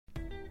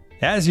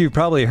As you've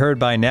probably heard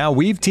by now,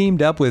 we've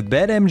teamed up with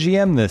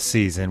BetMGM this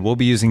season. We'll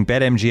be using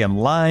BetMGM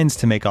lines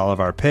to make all of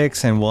our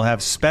picks, and we'll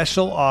have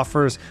special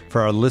offers for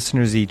our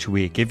listeners each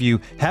week. If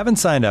you haven't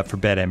signed up for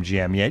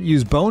BetMGM yet,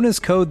 use bonus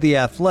code The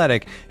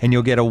Athletic, and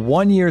you'll get a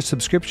 1-year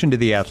subscription to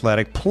The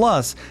Athletic,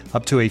 plus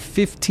up to a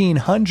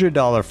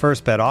 $1,500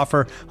 first bet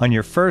offer on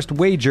your first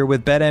wager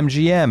with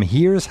BetMGM.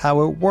 Here's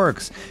how it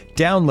works.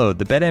 Download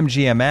the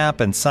BetMGM app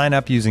and sign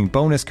up using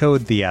bonus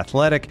code The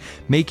Athletic.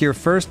 Make your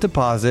first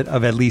deposit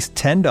of at least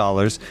 $10.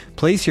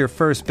 Place your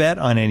first bet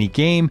on any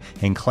game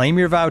and claim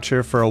your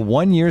voucher for a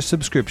 1-year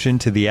subscription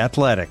to The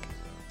Athletic.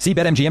 See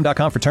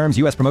BetMGM.com for terms.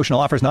 U.S. promotional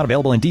offers not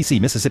available in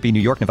D.C., Mississippi, New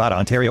York, Nevada,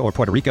 Ontario, or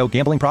Puerto Rico.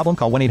 Gambling problem?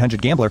 Call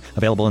 1-800-GAMBLER.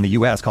 Available in the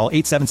U.S. Call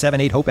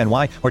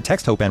 877-8-HOPE-NY or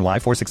text HOPE-NY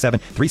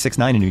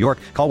 467-369 in New York.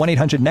 Call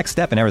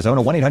 1-800-NEXT-STEP in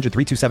Arizona.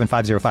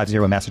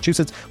 1-800-327-5050 in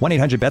Massachusetts.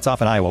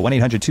 1-800-BETS-OFF in Iowa.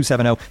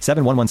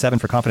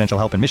 1-800-270-7117 for confidential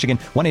help in Michigan.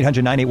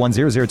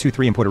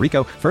 1-800-981-0023 in Puerto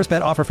Rico. First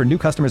bet offer for new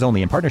customers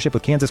only in partnership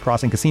with Kansas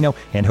Crossing Casino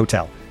and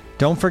Hotel.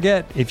 Don't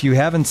forget, if you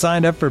haven't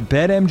signed up for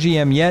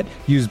BetMGM yet,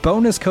 use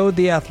bonus code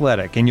The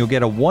Athletic, and you'll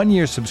get a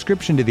 1-year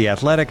subscription to The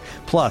Athletic,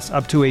 plus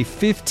up to a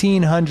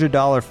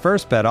 $1,500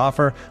 first bet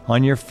offer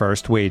on your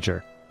first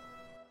wager.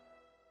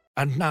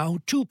 And now,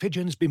 two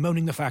pigeons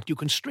bemoaning the fact you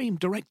can stream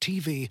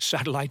DirecTV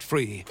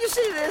satellite-free. You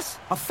see this?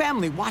 A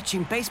family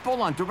watching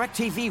baseball on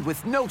DirecTV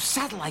with no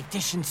satellite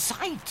dish in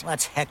sight.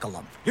 Let's heckle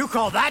them. You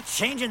call that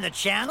changing the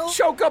channel?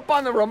 Choke up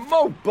on the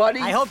remote, buddy.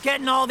 I hope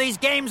getting all these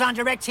games on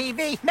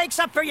DirecTV makes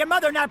up for your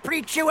mother not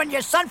pre-chewing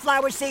your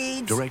sunflower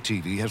seeds.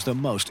 DirecTV has the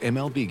most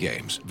MLB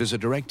games.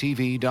 Visit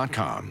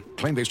DirecTV.com.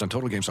 Claim based on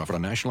total games offered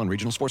on national and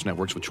regional sports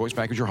networks with choice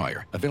package or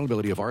higher.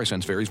 Availability of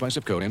RSNs varies by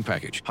zip code and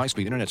package.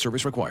 High-speed internet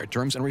service required.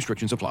 Terms and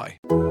restrictions apply.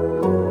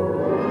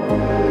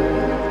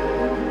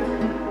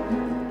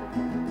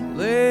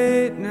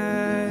 Late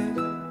night,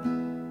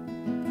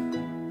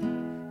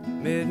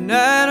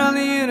 midnight on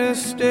the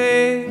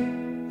interstate,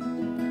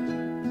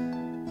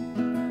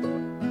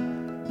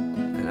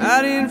 and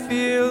I didn't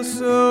feel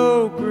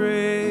so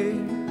great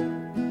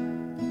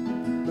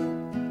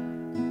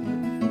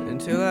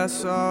until I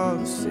saw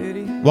the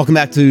city. Welcome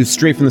back to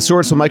Straight from the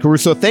Source with Michael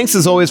Russo. Thanks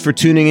as always for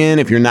tuning in.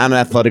 If you're not an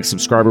Athletic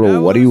subscriber,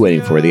 well, what are you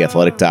waiting for?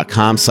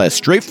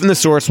 TheAthletic.com/Straight from the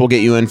Source will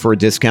get you in for a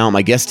discount.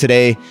 My guest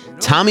today,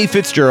 Tommy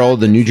Fitzgerald,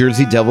 the New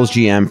Jersey Devils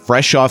GM,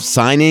 fresh off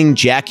signing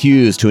Jack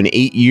Hughes to an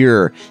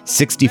 8-year,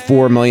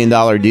 $64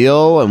 million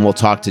deal. And we'll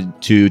talk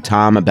to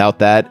Tom about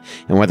that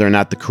and whether or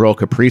not the Kirill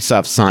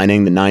Kaprizov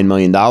signing, the $9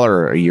 million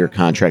a year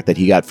contract that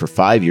he got for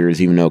 5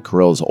 years, even though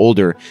Kirill is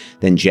older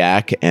than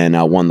Jack and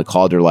won the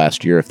Calder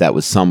last year, if that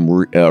was some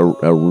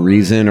a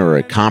reason or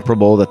a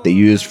comparable that they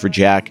used for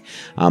Jack,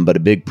 but a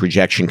big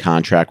projection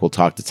contract. We'll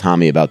talk to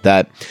Tommy about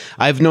that.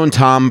 I've known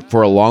Tom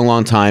for a long,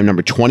 long time.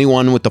 Number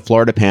 21 with the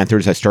Florida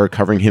Panthers. I started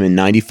covering him in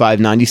 95,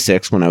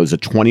 96 when I was a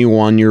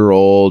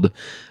 21-year-old,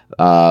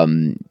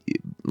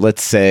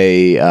 let's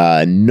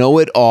say,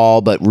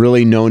 know-it-all, but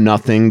really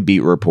know-nothing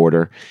beat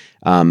reporter.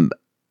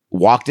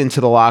 Walked into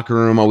the locker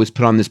room, always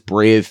put on this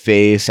brave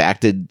face,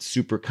 acted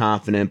super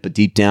confident, but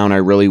deep down I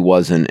really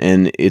wasn't.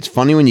 And it's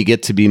funny when you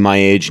get to be my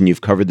age and you've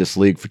covered this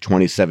league for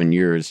 27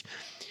 years,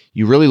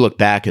 you really look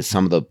back at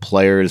some of the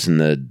players and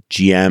the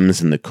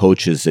GMs and the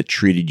coaches that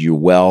treated you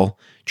well,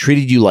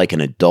 treated you like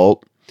an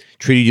adult,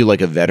 treated you like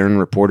a veteran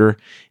reporter.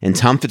 And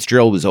Tom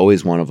Fitzgerald was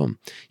always one of them.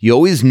 You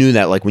always knew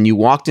that, like when you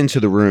walked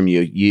into the room,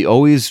 you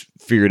always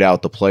figured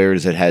out the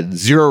players that had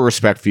zero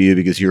respect for you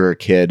because you were a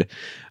kid.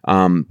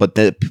 But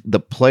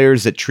the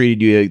players that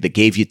treated you, that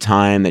gave you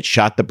time, that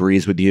shot the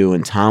breeze with you,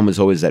 and Tom was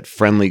always that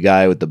friendly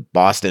guy with the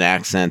Boston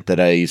accent that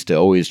I used to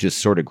always just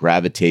sort of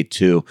gravitate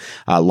to.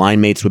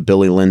 Line mates with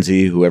Billy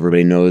Lindsay, who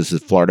everybody knows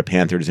is Florida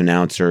Panthers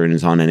announcer and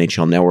is on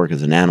NHL Network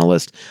as an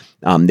analyst.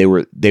 They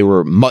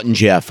were Mutt and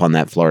Jeff on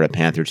that Florida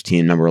Panthers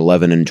team, number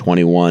 11 and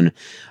 21,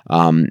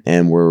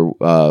 and were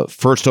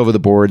first over the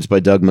boards by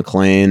Doug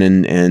McClain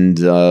and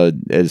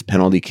as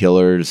penalty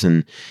killers,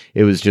 and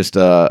it was just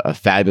a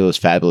fabulous,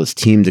 fabulous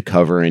team to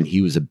cover, and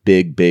he was a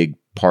big, big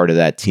part of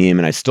that team.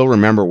 And I still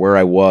remember where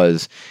I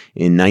was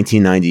in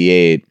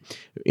 1998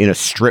 in a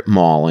strip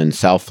mall in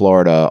South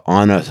Florida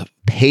on a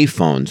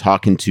payphone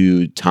talking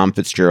to Tom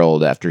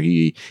Fitzgerald after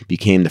he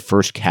became the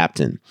first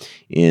captain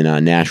in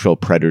Nashville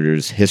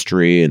Predators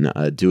history, and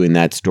doing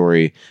that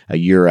story a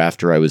year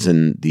after I was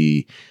in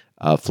the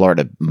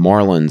Florida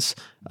Marlins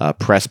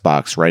press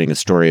box writing a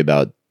story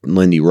about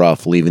Lindy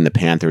Ruff leaving the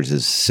Panthers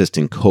as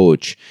assistant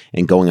coach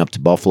and going up to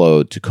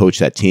Buffalo to coach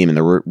that team. And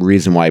the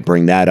reason why I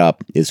bring that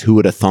up is, who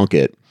would have thunk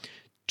it?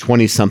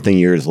 20-something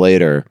years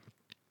later,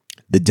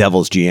 the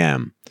Devils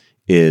GM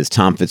is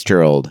Tom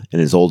Fitzgerald, and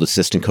his old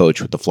assistant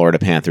coach with the Florida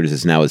Panthers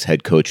is now his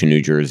head coach in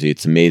New Jersey.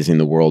 It's amazing,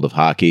 the world of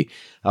hockey.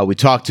 We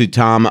talked to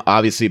Tom,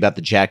 obviously, about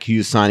the Jack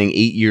Hughes signing,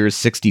 8 years,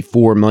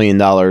 $64 million.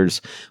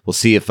 We'll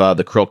see if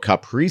the Kirill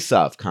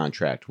Kaprizov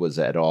contract was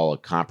at all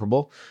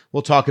comparable.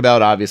 We'll talk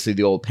about, obviously,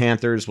 the old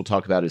Panthers. We'll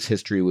talk about his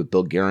history with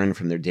Bill Guerin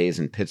from their days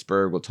in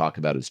Pittsburgh. We'll talk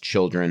about his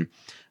children.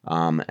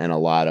 and a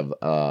lot of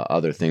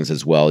other things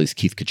as well. He's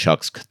Keith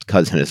Kachuk's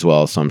cousin as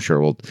well, so I'm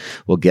sure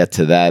we'll get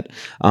to that.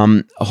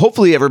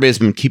 Hopefully everybody's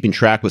been keeping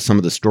track with some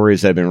of the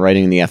stories that I've been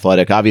writing in The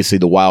Athletic. Obviously,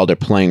 the Wild are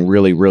playing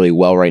really, really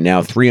well right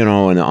now,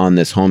 3-0 on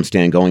this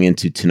homestand going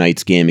into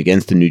tonight's game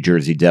against the New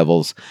Jersey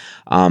Devils.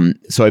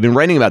 So I've been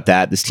writing about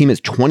that. This team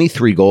has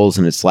 23 goals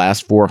in its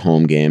last 4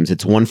 home games.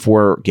 It's won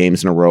 4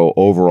 games in a row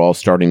overall,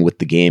 starting with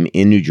the game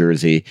in New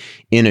Jersey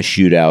in a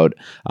shootout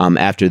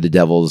after the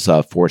Devils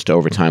forced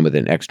overtime with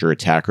an extra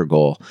attacker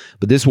goal.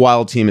 But this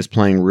Wild team is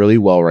playing really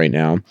well right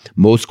now.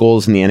 Most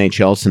goals in the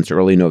NHL since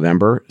early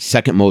November.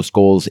 Second most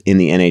goals in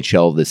the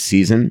NHL this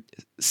season.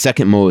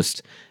 Second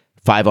most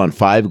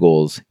 5-on-5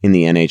 goals in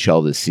the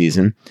NHL this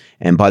season.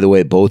 And by the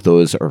way, both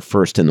those are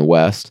first in the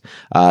West.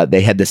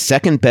 They had the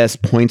second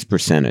best points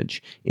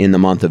percentage in the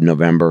month of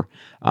November.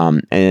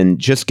 And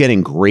just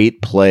getting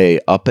great play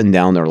up and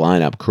down their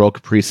lineup. Kirill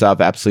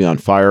Kaprizov absolutely on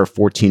fire,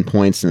 14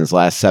 points in his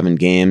last 7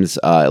 games.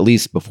 At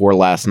least before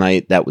last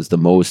night, that was the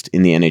most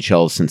in the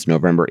NHL since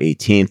November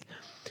 18th.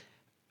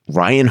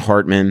 Ryan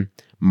Hartman,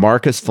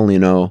 Marcus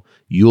Foligno,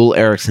 Joel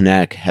Eriksson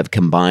Ek have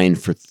combined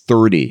for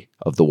 30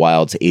 of the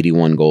Wild's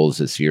 81 goals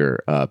this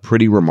year.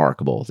 Pretty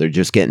remarkable. They're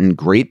just getting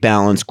great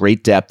balance,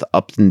 great depth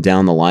up and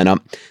down the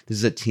lineup. This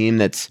is a team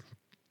that's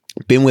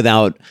been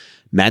without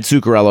Matt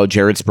Zuccarello,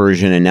 Jared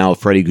Spurgeon, and now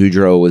Freddie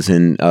Gaudreau was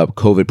in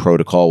COVID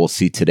protocol. We'll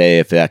see today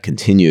if that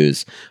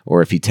continues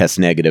or if he tests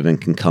negative and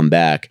can come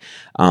back.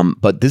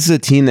 But this is a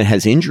team that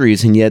has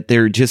injuries, and yet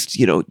they're just,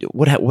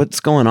 what's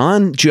going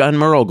on? John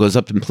Merle goes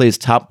up and plays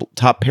top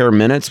pair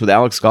minutes with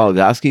Alex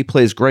Goligoski,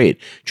 plays great.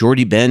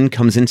 Jordy Ben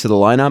comes into the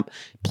lineup,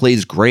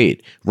 plays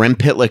great. Rem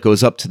Pitlick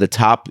goes up to the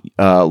top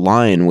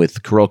line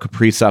with Kirill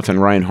Kaprizov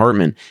and Ryan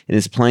Hartman and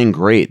is playing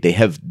great. They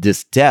have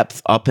this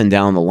depth up and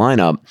down the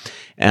lineup,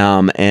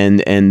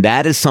 and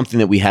that is something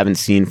that we haven't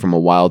seen from a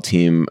Wild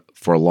team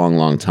for a long,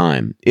 long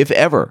time, if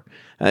ever.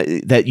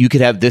 That you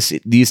could have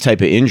these type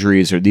of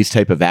injuries or these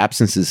type of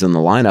absences in the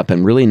lineup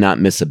and really not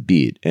miss a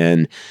beat.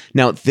 And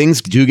now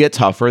things do get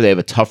tougher. They have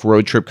a tough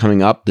road trip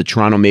coming up. The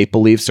Toronto Maple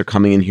Leafs are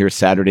coming in here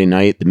Saturday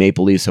night. The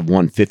Maple Leafs have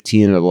won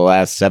 15 of the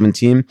last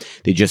 17.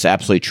 They just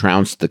absolutely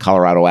trounced the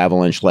Colorado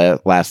Avalanche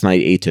last night,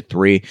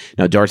 8-3.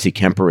 Now Darcy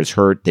Kemper is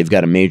hurt. They've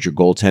got a major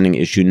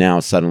goaltending issue now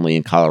suddenly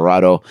in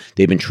Colorado.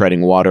 They've been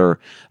treading water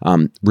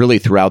really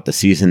throughout the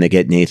season. They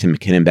get Nathan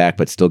McKinnon back,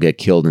 but still get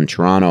killed in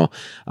Toronto.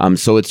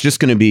 So it's just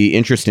going to be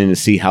interesting to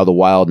see how the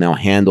Wild now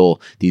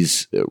handle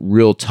these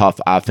real tough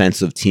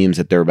offensive teams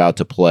that they're about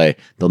to play.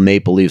 The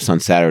Maple Leafs on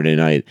Saturday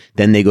night.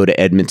 Then they go to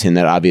Edmonton,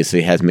 that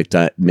obviously has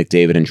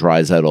McDavid and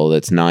Draisaitl.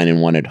 That's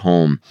 9-1 at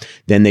home.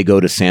 Then they go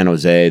to San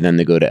Jose. Then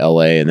they go to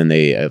LA, and then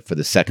they, for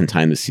the second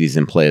time this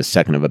season, play a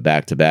second of a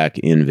back-to-back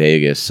in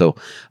Vegas. So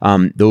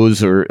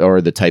those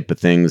are the type of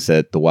things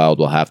that the Wild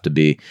will have to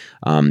be,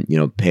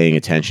 paying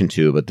attention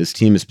to. But this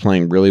team is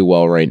playing really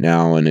well right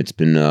now, and it's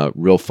been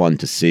real fun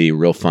to see,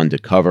 real fun to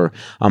cover.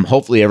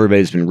 Hopefully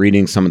everybody's been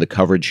reading some of the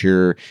coverage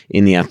here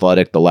in The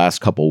Athletic the last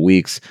couple of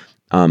weeks.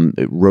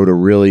 It wrote a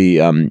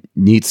really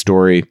neat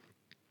story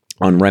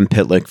on Rem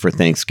Pitlick for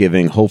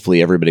Thanksgiving.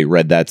 Hopefully everybody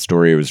read that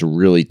story. It was a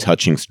really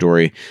touching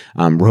story.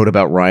 Wrote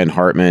about Ryan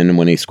Hartman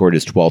when he scored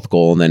his 12th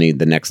goal, and then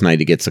the next night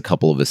he gets a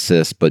couple of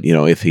assists. But,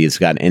 if he's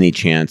got any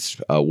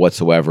chance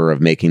whatsoever of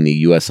making the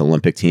U.S.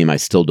 Olympic team, I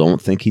still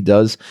don't think he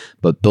does.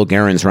 But Bill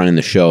Guerin's running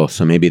the show,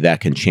 so maybe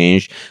that can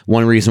change.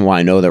 One reason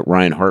why I know that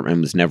Ryan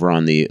Hartman was never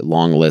on the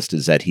long list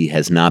is that he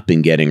has not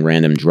been getting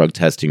random drug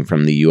testing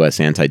from the U.S.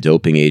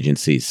 Anti-Doping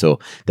Agency. So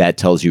that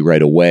tells you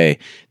right away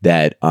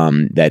that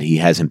he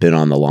hasn't been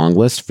on the long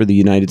list for the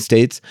United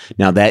States.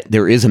 Now that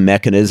there is a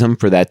mechanism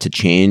for that to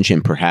change,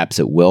 and perhaps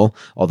it will,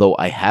 although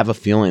I have a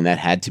feeling that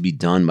had to be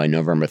done by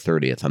November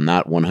 30th. I'm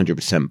not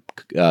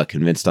 100%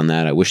 convinced on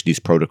that. I wish these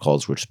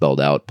protocols were spelled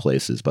out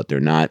places, but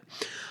they're not.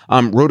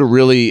 Wrote a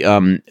really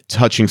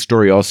touching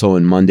story also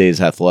in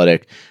Monday's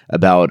Athletic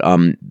about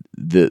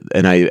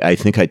and I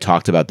think I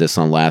talked about this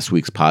on last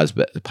week's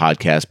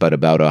podcast, but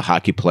about a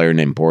hockey player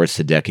named Boris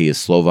Sadecki, a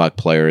Slovak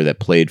player that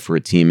played for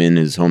a team in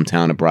his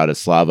hometown of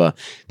Bratislava.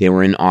 They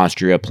were in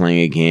Austria playing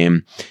a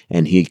game,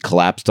 and he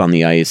collapsed on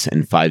the ice,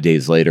 and 5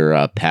 days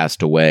later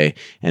passed away.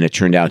 And it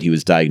turned out he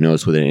was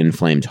diagnosed with an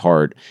inflamed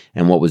heart.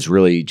 And what was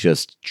really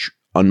just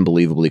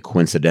unbelievably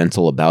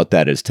coincidental about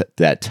that is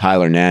that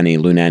Tyler Nanne,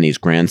 Lou Nanne's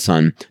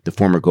grandson, the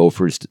former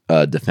Gophers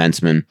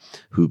defenseman,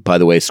 who, by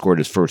the way, scored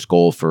his first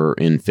goal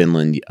in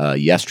Finland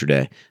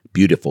yesterday.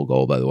 Beautiful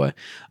goal, by the way.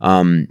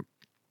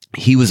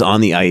 He was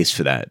on the ice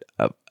for that.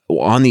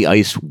 On the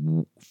ice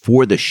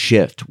for the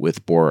shift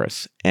with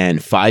Boris.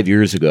 And 5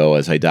 years ago,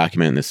 as I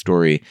document in the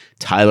story,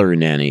 Tyler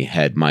Nanne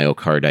had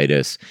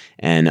myocarditis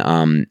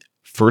and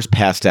first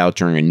passed out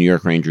during a New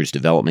York Rangers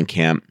development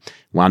camp,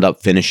 wound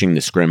up finishing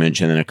the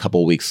scrimmage, and then a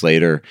couple weeks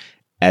later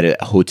at a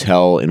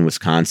hotel in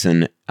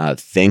Wisconsin,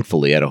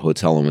 thankfully at a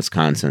hotel in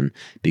Wisconsin,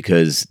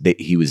 because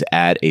he was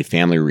at a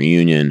family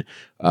reunion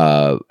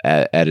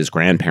at his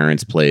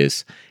grandparents'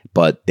 place.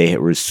 But there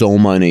were so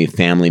many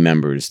family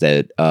members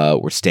that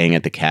were staying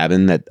at the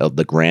cabin that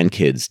the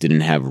grandkids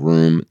didn't have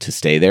room to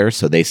stay there,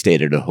 so they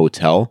stayed at a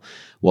hotel.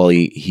 Well,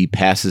 he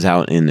passes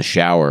out in the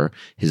shower.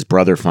 His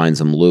brother finds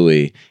him,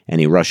 Louis,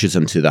 and he rushes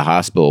him to the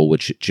hospital,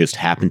 which just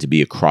happened to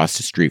be across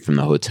the street from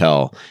the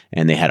hotel.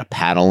 And they had to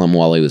paddle him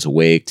while he was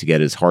awake to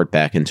get his heart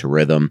back into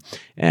rhythm.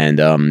 And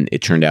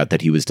it turned out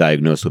that he was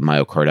diagnosed with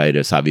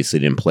myocarditis. Obviously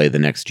didn't play the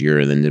next year,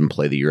 and then didn't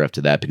play the year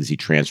after that because he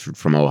transferred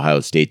from Ohio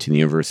State to the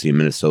University of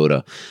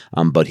Minnesota.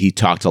 But he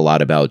talked a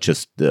lot about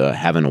just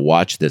having to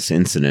watch this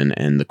incident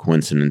and the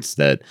coincidence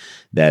that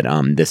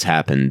this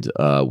happened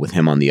with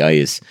him on the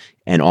ice.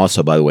 And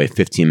also, by the way,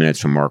 15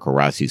 minutes from Marco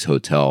Rossi's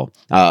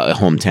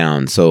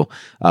hometown. So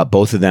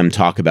both of them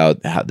talk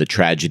about the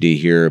tragedy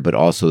here, but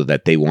also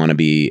that they want to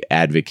be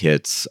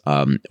advocates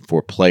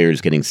for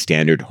players getting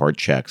standard heart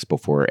checks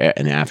before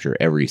and after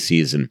every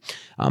season.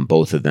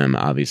 Both of them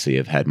obviously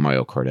have had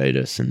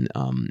myocarditis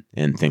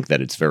and think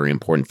that it's very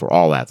important for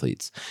all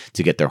athletes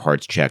to get their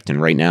hearts checked.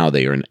 And right now,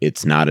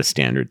 it's not a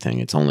standard thing.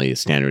 It's only a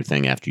standard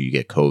thing after you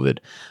get COVID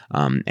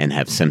and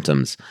have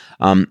symptoms.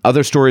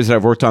 Other stories that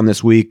I've worked on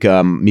this week,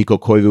 Mikko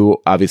Koivu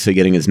obviously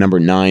getting his number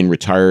 9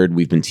 retired.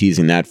 We've been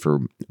teasing that for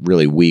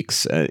really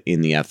weeks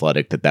in The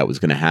Athletic that was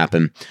going to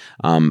happen.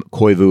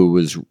 Koivu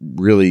was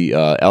really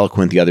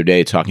eloquent the other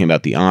day talking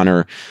about the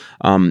honor,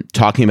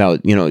 talking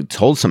about,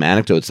 told some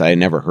anecdotes I had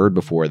never heard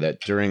before,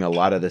 that during a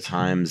lot of the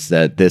times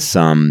that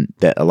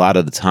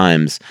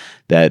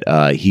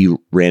he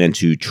ran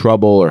into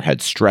trouble or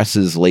had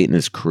stresses late in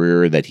his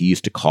career, that he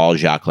used to call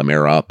Jacques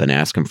Lemaire up and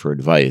ask him for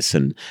advice.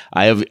 And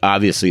I have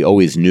obviously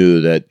always knew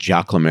that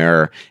Jacques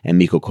Lemaire and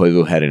Mikko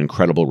Koivu had an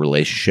incredible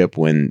relationship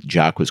when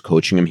Jacques was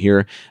coaching him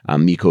here.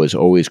 Mikko has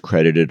always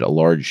credited a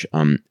large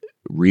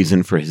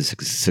reason for his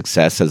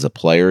success as a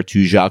player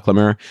to Jacques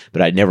Lemaire,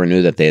 but I never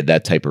knew that they had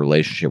that type of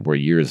relationship where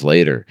years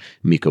later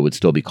Mikko would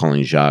still be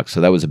calling Jacques.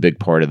 So that was a big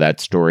part of that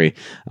story.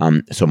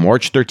 So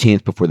March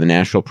 13th, before the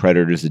Nashville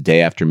Predators, the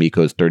day after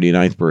Mikko's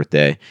 39th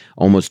birthday,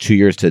 almost 2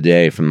 years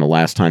today from the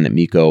last time that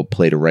Mikko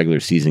played a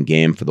regular season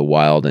game for the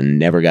Wild and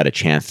never got a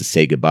chance to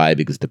say goodbye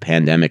because the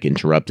pandemic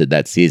interrupted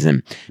that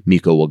season.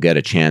 Mikko will get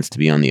a chance to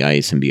be on the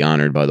ice and be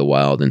honored by the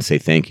Wild and say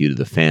thank you to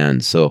the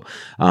fans. So,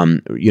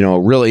 a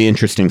really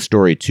interesting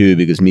story too,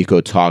 because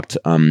Mikko talked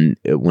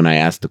when I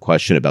asked the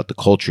question about the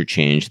culture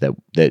change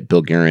that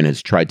Bill Guerin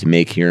has tried to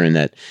make here, and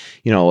that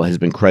has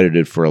been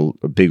credited for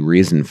a big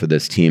reason for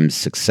this team's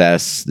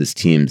success, this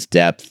team's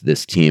depth,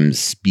 this team's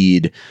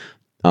speed.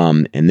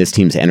 And this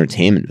team's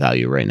entertainment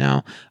value right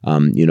now,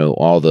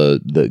 all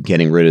the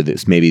getting rid of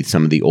this, maybe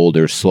some of the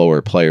older,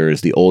 slower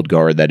players, the old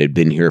guard that had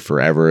been here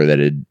forever, that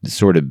had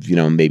sort of,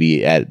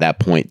 maybe at that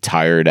point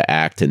tired to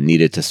act and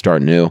needed to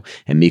start new.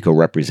 And Mikko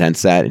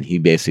represents that. And he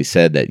basically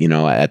said that,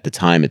 at the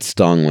time it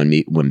stung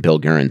when Bill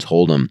Guerin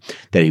told him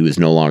that he was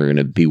no longer going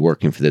to be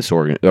working for this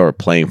or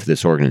playing for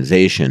this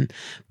organization.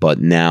 But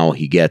now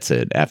he gets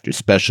it,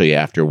 especially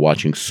after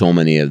watching so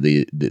many of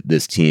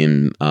this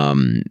team's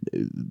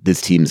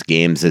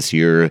games this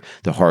year,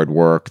 the hard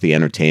work, the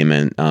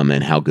entertainment,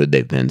 and how good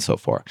they've been so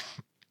far.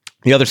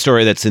 The other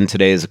story that's in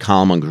today is a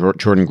column on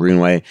Jordan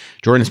Greenway.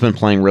 Jordan's been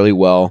playing really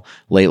well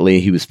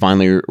lately. He was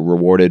finally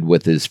rewarded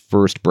with his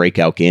first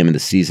breakout game of the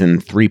season,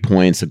 3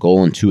 points, a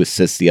goal and 2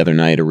 assists the other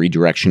night, a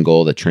redirection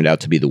goal that turned out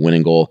to be the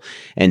winning goal,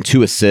 and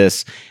 2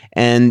 assists.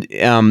 And,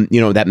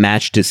 that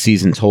matched his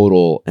season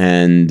total.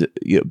 And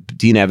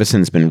Dean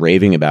Evason's been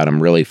raving about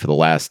him really for the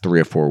last 3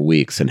 or 4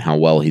 weeks and how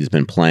well he's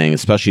been playing,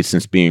 especially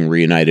since being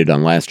reunited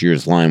on last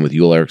year's line with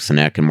Joel Eriksson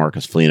Ek and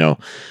Marcus Foligno.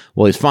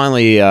 Well, he's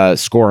finally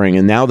scoring.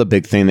 And now the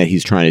big thing that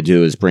he's trying to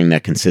do is bring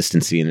that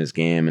consistency in his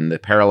game. And the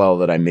parallel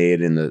that I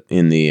made in the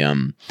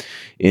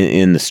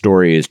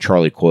story is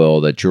Charlie Coyle,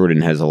 that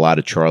Jordan has a lot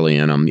of Charlie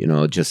in him.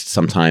 Just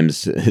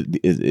sometimes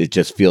it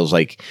just feels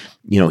like,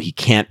 he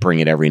can't bring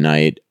it every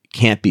night,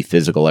 can't be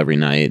physical every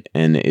night,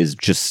 and is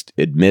just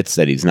admits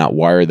that he's not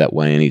wired that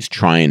way, and he's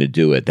trying to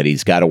do it, that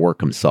he's got to work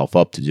himself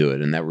up to do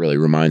it. And that really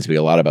reminds me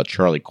a lot about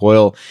Charlie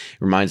Coyle.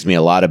 It reminds me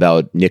a lot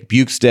about Nick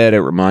Bukestad.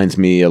 It reminds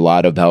me a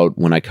lot about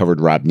when I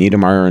covered Rob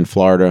Niedermayer in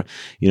Florida,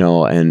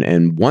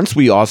 and once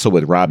we also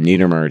with Rob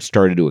Niedermayer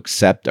started to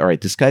accept, all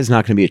right, this guy's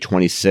not going to be a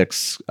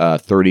 26,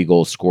 30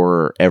 goal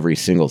scorer every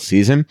single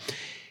season.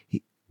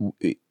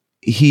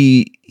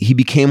 He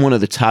became one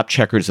of the top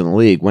checkers in the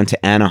league, went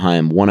to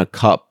Anaheim, won a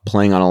cup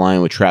playing on a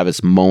line with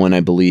Travis Moen, I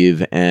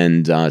believe,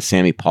 and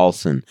Sammy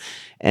Paulson.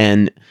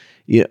 And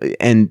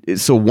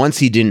so once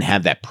he didn't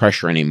have that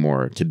pressure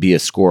anymore to be a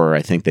scorer,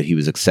 I think that he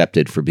was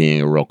accepted for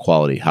being a real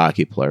quality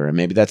hockey player. And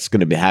maybe that's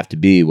going to have to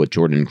be what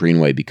Jordan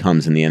Greenway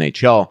becomes in the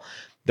NHL.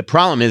 The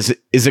problem is it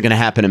going to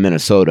happen in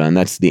Minnesota? And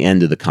that's the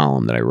end of the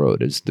column that I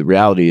wrote. The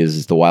reality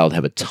is the Wild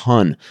have a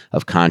ton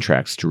of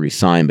contracts to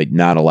re-sign, but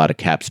not a lot of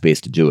cap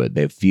space to do it.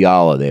 They have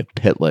Fiala, they have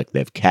Pitlick, they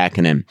have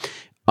Kakkonen,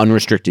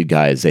 unrestricted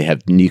guys. They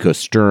have Nico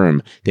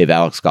Sturm, they have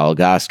Alex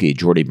Goligoski,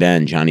 Jordy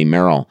Ben, Johnny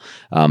Merrill,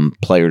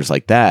 players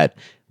like that.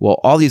 Well,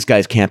 all these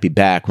guys can't be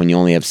back when you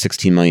only have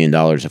 $16 million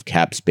of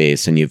cap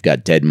space and you've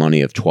got dead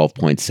money of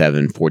 12.7,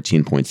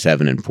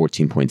 14.7, and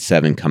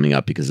 14.7 coming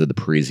up because of the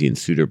Parisi and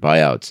Suter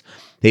buyouts.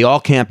 They all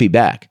can't be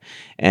back.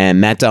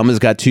 And Matt Dumba's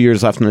got 2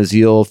 years left on his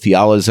deal.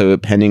 Fiala's a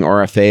pending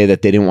RFA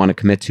that they didn't want to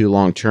commit to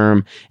long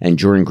term. And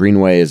Jordan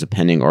Greenway is a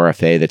pending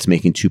RFA that's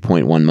making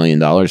 $2.1 million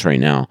right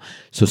now.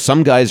 So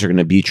some guys are going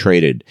to be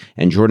traded,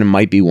 and Jordan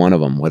might be one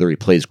of them, whether he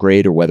plays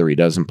great or whether he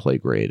doesn't play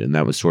great. And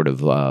that was sort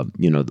of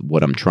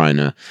what I'm trying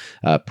to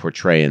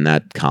portray in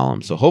that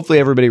column. So hopefully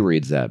everybody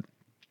reads that.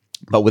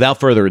 But without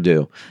further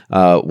ado,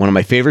 one of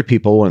my favorite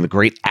people, one of the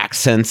great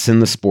accents in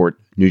the sport,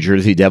 New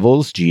Jersey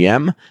Devils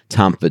GM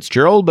Tom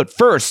Fitzgerald. But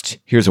first,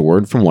 here's a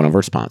word from one of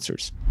our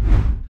sponsors.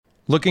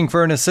 Looking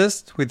for an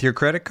assist with your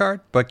credit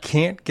card, but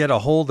can't get a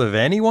hold of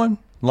anyone?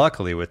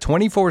 Luckily, with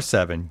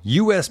 24/7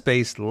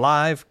 U.S.-based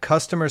live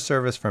customer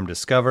service from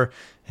Discover,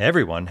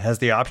 everyone has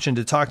the option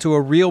to talk to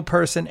a real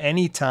person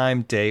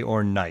anytime, day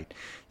or night.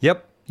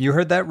 Yep, you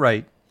heard that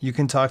right. You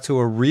can talk to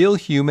a real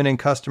human in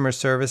customer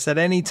service at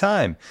any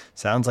time.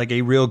 Sounds like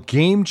a real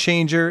game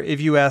changer if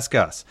you ask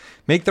us.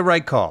 Make the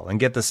right call and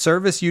get the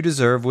service you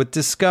deserve with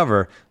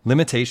Discover.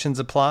 Limitations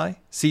apply.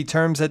 See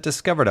terms at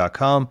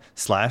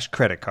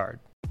discover.com/creditcard.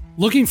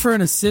 Looking for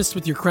an assist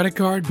with your credit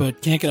card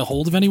but can't get a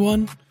hold of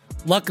anyone?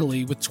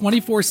 Luckily, with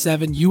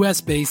 24/7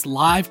 U.S.-based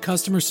live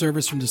customer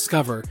service from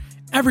Discover,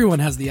 everyone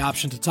has the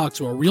option to talk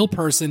to a real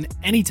person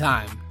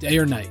anytime, day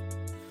or night.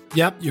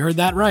 Yep, you heard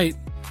that right.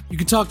 You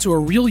can talk to a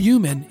real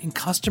human in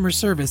customer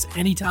service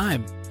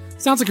anytime.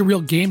 Sounds like a real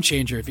game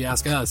changer if you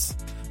ask us.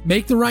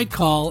 Make the right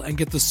call and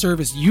get the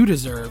service you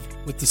deserve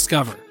with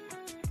Discover.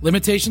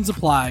 Limitations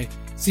apply.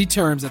 See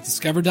terms at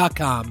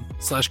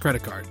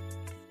discover.com/creditcard.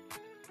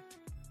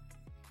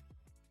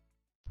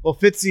 Well,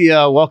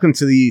 Fitzy, welcome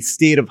to the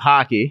state of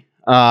hockey.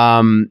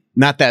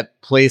 Not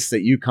that place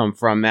that you come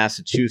from,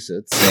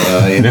 Massachusetts.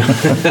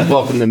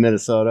 Welcome to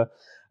Minnesota.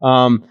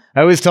 I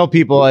always tell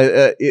people,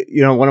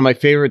 one of my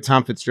favorite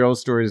Tom Fitzgerald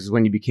stories is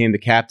when you became the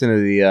captain of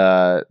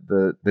the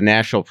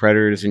Nashville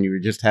Predators and you were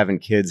just having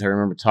kids. I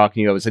remember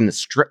talking to you. I was in the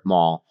strip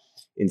mall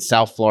in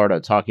South Florida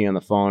talking on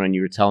the phone, and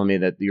you were telling me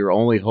that your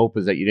only hope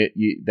is that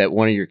that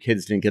one of your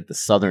kids didn't get the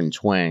Southern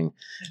twang,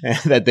 and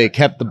that they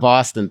kept the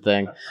Boston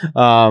thing.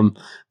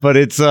 But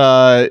it's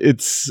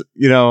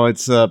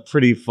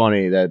pretty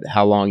funny that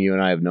how long you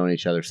and I have known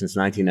each other since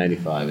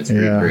 1995. It's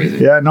pretty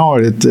crazy. Yeah, no,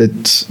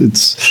 it's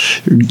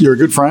you're a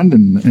good friend,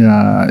 and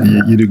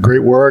you do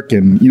great work.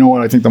 And you know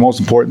what? I think the most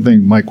important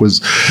thing, Mike, was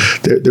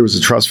there was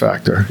a trust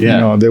factor.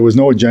 Yeah. There was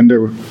no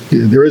agenda.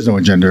 There is no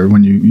agenda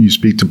when you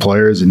speak to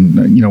players,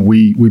 and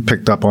we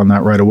picked up on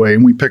that right away,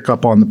 and we pick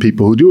up on the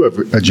people who do have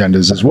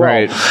agendas as well,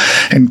 right,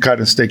 and kind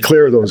of stay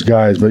clear of those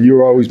guys. But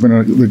you've always been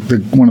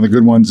one of the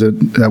good ones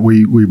that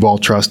we've all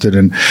trusted.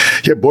 And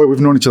yeah, boy, we've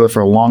known each other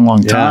for a long,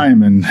 long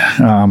time. And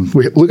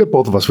we look at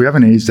both of us. We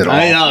haven't aged at all.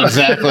 I know,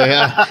 exactly.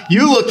 Yeah.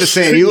 You look the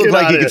same. You look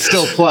like you could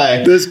still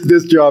play.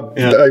 This job,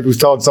 I was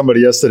telling somebody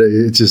yesterday,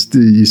 it's just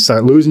you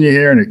start losing your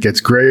hair and it gets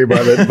gray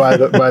by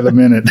the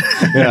minute.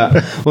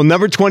 Yeah. Well,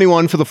 number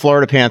 21 for the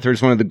Florida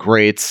Panthers, one of the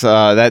greats.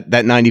 That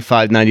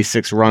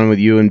 95-96 run with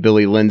you and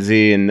Billy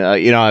Lindsay, and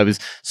I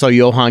saw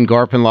Johan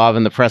Garpenlov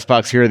in the press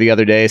box here the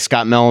other day.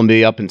 Scott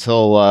Mellenby, up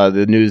until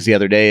the news the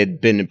other day,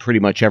 had been in pretty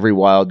much every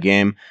Wild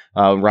game.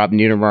 Rob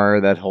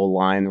Niedermayer, that whole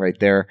line right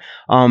there.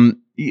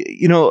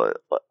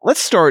 Let's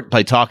start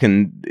by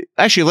talking.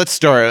 Actually, let's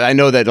start. I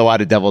know that a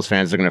lot of Devils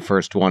fans are going to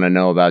first want to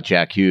know about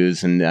Jack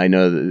Hughes, and I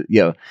know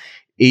that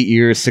 8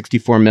 years,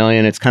 $64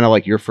 million. It's kind of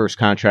like your first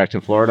contract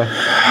in Florida.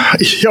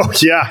 Oh,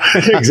 yeah,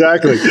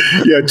 exactly.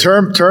 Yeah,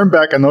 term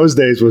back in those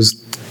days was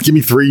give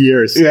me 3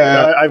 years.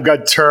 Yeah, I've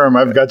got term.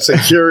 I've got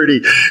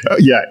security.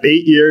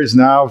 8 years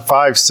now,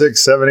 5,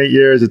 6, 7, 8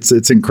 years.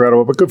 It's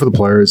incredible, but good for the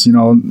players.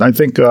 I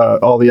think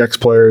all the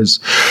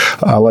ex-players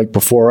like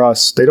before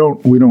us,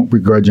 we don't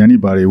begrudge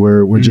anybody.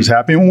 We're just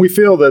happy, and we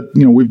feel that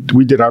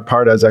we did our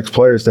part as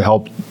ex-players to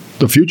help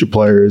the future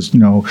players,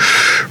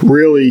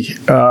 really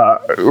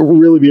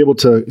be able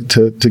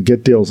to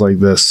get deals like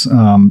this.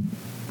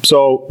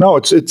 So no,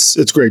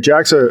 it's great.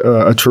 Jack's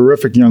a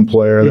terrific young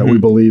player that we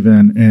believe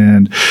in,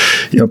 and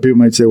people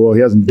might say, well,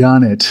 he hasn't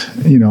done it,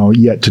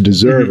 yet to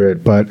deserve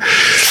it, but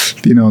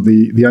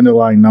the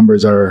underlying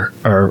numbers are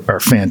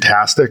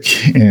fantastic,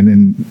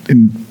 and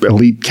in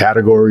elite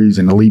categories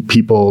and elite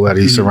people that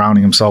he's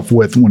surrounding himself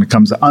with when it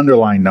comes to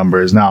underlying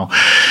numbers. Now,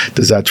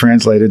 does that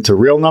translate into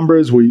real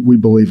numbers? We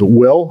believe it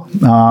will,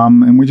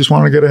 and we just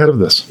want to get ahead of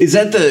this. Is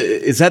that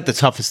the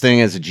toughest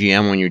thing as a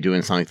GM when you're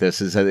doing something like this?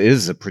 Is that it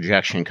is a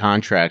projection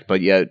contract,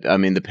 but yet, I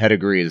mean, the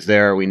pedigree is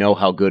there. We know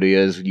how good he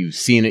is. You've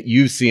seen it.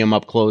 You see him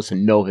up close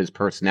and know his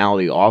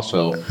personality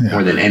also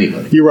more than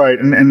anybody. You're right,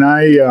 and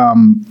I,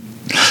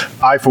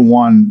 for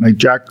one, like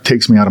Jack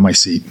takes me out of my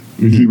seat.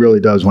 He really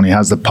does when he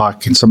has the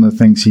puck and some of the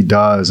things he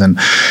does. And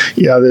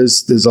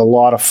there's a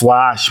lot of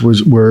flash. We're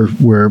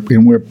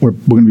going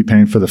to be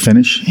paying for the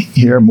finish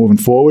here moving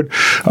forward.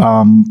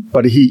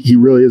 But he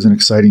really is an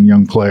exciting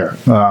young player.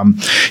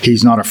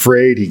 He's not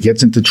afraid. He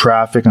gets into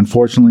traffic.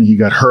 Unfortunately, he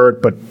got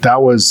hurt, but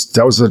that was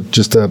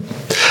just a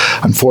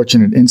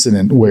unfortunate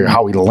incident where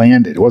how he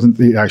landed. It wasn't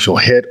the actual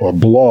hit or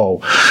blow.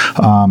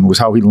 It was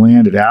how he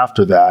landed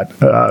after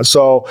that.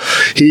 So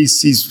he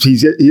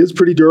is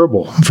pretty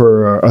durable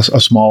for a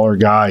smaller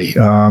guy.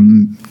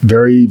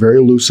 Very, very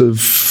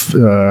elusive,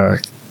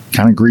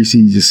 kind of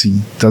greasy.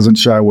 He doesn't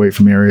shy away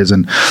from areas,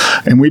 and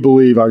we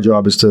believe my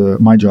job is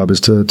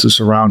to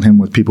surround him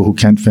with people who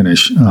can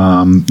finish.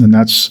 And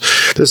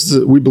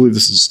we believe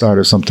this is the start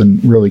of something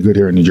really good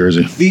here in New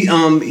Jersey.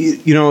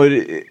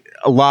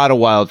 A lot of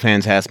Wild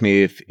fans ask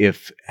me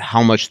if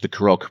how much the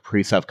Kirill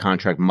Kaprizov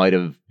contract might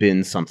have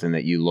been something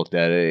that you looked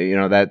at.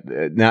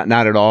 That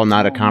not at all,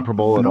 not a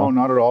comparable at all.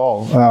 No, not at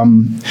all.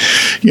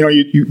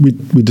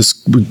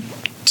 We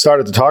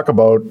started to talk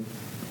about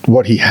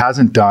what he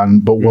hasn't done,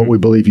 but what we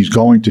believe he's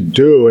going to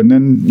do. And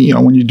then,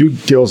 when you do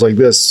deals like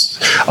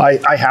this,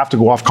 I have to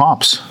go off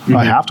comps.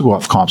 I have to go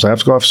off comps. I have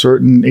to go off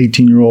certain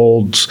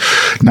 18-year-olds,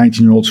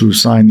 19-year-olds who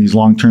signed these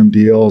long-term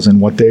deals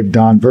and what they've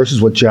done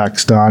versus what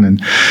Jack's done.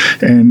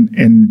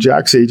 And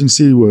Jack's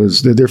agency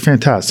they're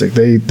fantastic.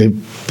 They've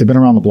been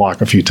around the block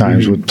a few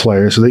times with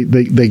players, so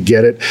they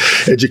get it.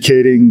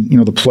 Educating,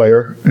 the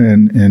player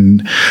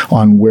and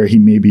on where he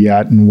may be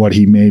at and what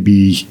he may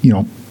be,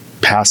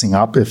 passing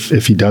up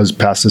if he does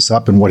pass this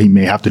up and what he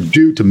may have to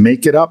do to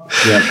make it up.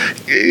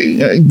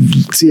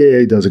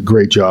 CAA does a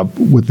great job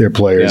with their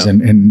players,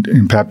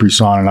 and Pat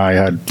Brisson and I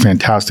had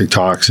fantastic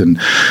talks, and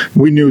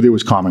we knew there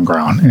was common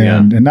ground,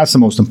 and that's the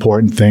most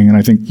important thing. And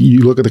I think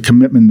you look at the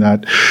commitment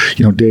that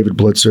David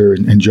Blitzer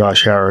and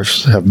Josh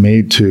Harris have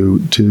made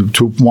to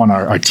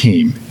our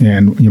team,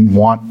 and you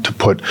want to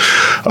put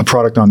a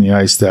product on the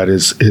ice that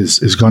is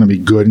going to be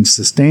good and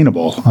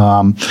sustainable.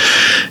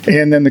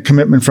 And then the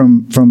commitment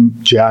from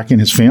Jack and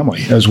his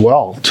family as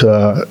well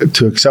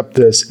to accept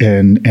this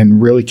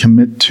and really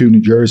commit to New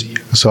Jersey.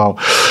 So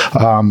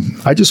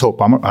I just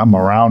hope I'm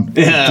around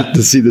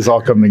to see this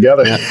all come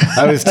together.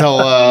 I always tell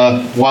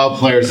Wild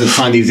players that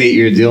sign these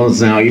 8-year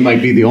deals now, you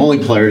might be the only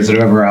players that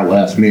ever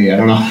outlast me. I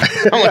don't know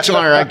how much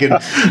longer I could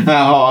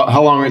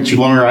how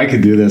longer I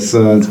could do this.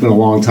 It's been a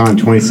long time,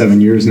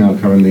 27 years now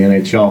covering the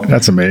NHL.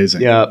 That's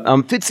amazing. Yeah,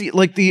 Fitzy,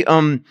 like the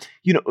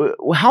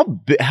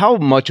how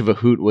much of a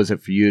hoot was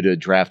it for you to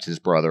draft his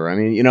brother? I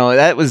mean,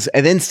 that was,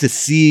 and then to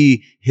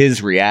see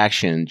his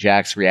reaction,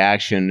 Jack's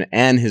reaction,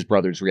 and his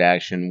brother's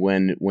reaction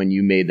when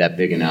you made that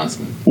big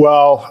announcement.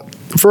 Well,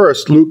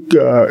 first, Luke,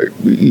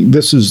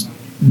 this is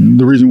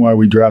the reason why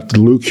we drafted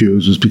Luke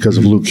Hughes was because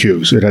of Luke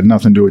Hughes. It had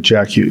nothing to do with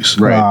Jack Hughes.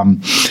 Right.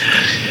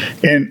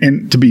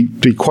 And to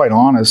be quite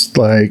honest,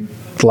 like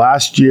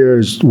last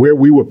year's, where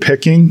we were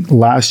picking,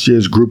 last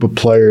year's group of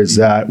players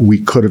that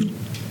we could have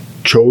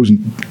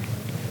chosen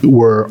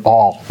were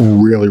all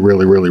really,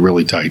 really, really,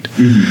 really tight.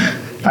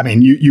 I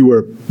mean, you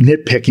were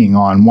nitpicking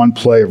on one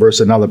player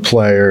versus another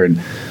player, and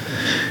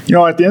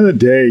at the end of the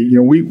day,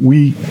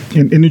 we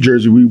in New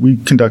Jersey we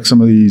conduct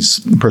some of these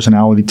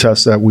personality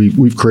tests that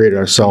we've created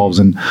ourselves,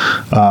 and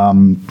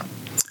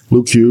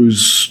Luke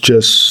Hughes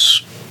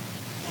just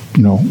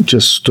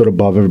stood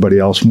above everybody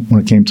else when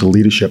it came to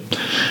leadership.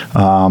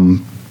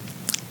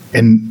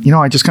 And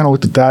I just kind of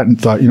looked at that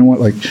and thought,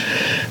 like,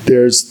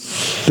 there's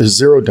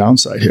zero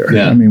downside here.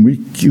 Yeah. I mean,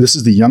 this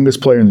is the youngest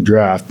player in the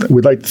draft.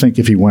 We'd like to think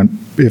if he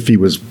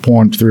was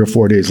born 3 or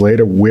 4 days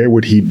later, where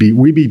would he be?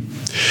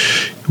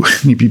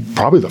 He'd be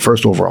probably the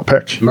first overall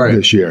pick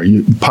this year.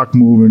 Puck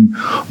moving,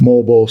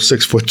 mobile,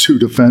 6'2"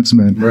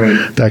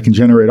 defenseman that can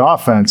generate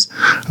offense.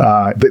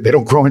 They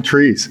don't grow in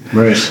trees.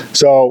 Right.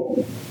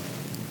 So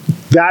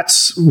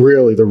that's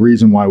really the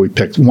reason why we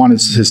picked. One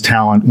is his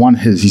talent.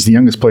 He's the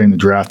youngest player in the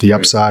draft, the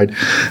upside.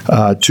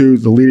 2,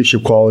 the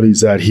leadership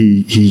qualities that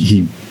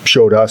he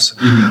showed us.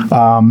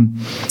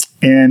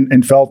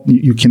 And felt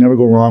you can never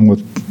go wrong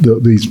with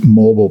these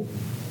mobile,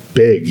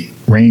 big,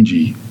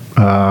 rangy,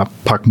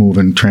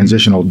 puck-moving,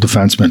 transitional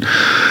defensemen.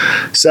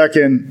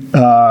 Second,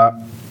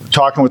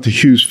 talking with the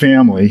Hughes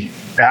family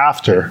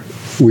after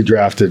we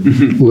drafted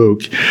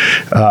Luke,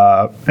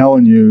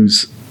 Ellen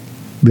Hughes,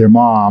 their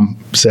mom,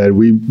 said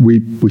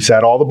we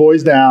sat all the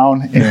boys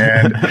down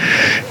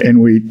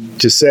and we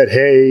just said,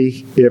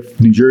 hey, if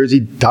New Jersey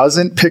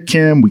doesn't pick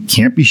him, we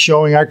can't be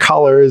showing our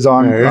colors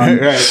on.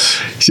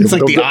 It's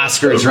like the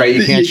Oscars, right?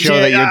 You can't show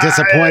that you're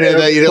disappointed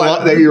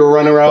that you were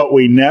running around. But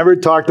we never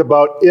talked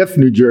about if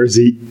New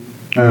Jersey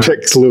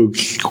picks Luke,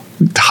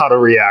 how to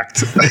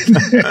react.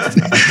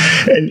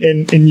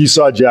 and you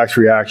saw Jack's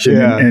reaction,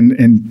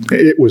 and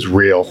it was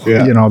real.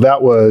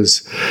 That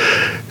was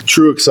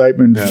true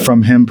excitement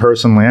from him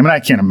personally. I mean, I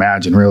can't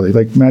imagine really.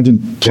 Like, imagine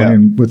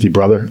playing with your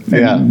brother,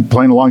 and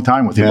playing a long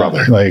time with your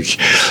brother. Like,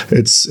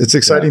 it's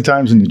exciting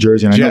times in New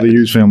Jersey, and I know the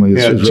Hughes family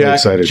is really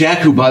excited. Jack,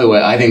 who, by the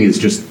way, I think is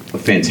just a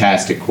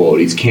fantastic quote.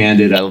 He's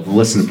candid. I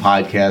listen to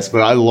podcasts,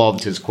 but I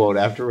loved his quote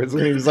afterwards.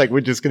 He was like,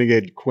 "We're just going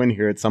to get Quinn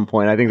here at some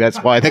point." I think that's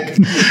why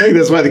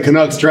the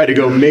Canucks tried to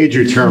go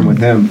major term with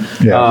him.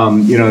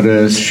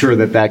 To assure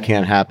that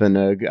can't happen.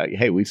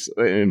 Hey,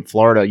 in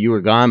Florida, you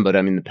were gone, but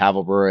I mean, the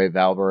Pavel Bure,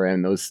 Val Bure,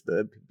 and those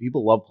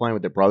people love playing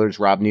with their brothers,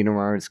 Rob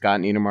Niedermeyer and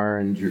Scott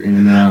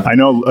Niedermeyer. I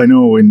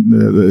know in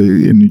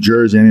New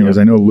Jersey, anyways.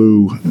 I know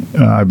Lou.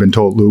 I've been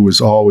told Lou was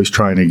always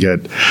trying to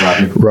get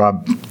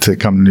Rob to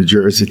come to New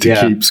Jersey to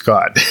keep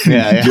Scott in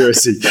New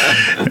Jersey.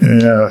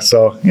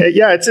 So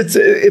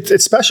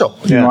it's special.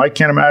 You know, I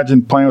can't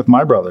imagine playing with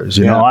my brothers.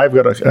 You know, I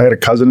had a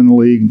cousin in the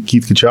league,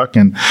 Keith Tkachuk,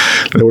 and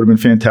it would have been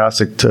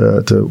fantastic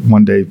to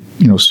one day,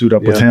 you know, suit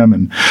up with him.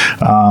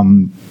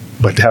 And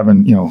but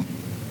having, you know,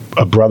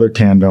 a brother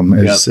tandem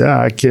is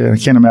I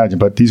can't imagine.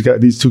 But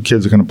these two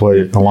kids are going to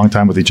play a long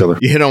time with each other.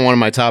 You hit on one of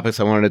my topics.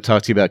 I wanted to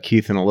talk to you about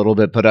Keith in a little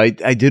bit, but I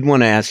did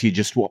want to ask you,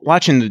 just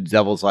watching the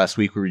Devils last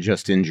week. We were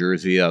just in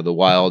Jersey, the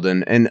Wild,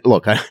 and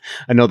look, I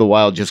know the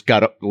Wild just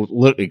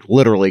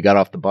literally got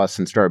off the bus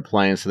and started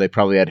playing, so they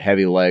probably had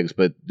heavy legs.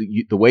 But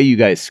the way you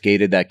guys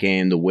skated that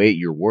game, the way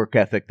your work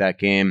ethic that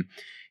game.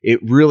 It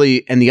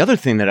really, and the other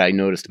thing that I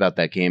noticed about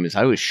that game is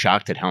I was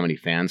shocked at how many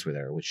fans were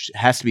there, which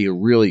has to be a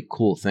really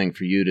cool thing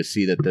for you to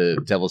see that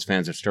the Devils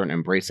fans are starting to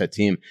embrace that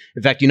team.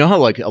 In fact, you know how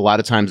like a lot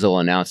of times they'll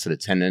announce an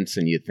attendance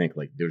and you think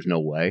like there's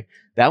no way.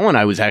 That one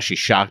I was actually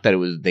shocked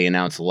that they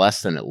announced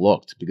less than it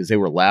looked because they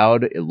were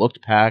loud. It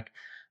looked packed.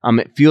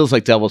 It feels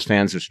like Devils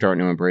fans are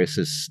starting to embrace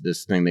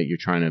this thing that you're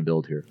trying to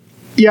build here.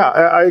 Yeah,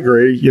 I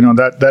agree. You know,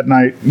 that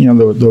night, you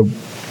know,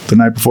 the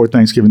night before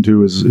Thanksgiving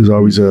too is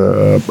always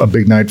a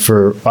big night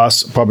for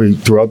us, probably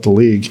throughout the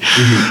league.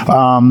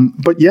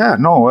 But yeah,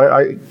 no,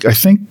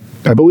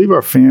 I believe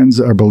our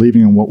fans are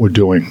believing in what we're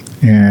doing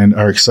and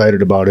are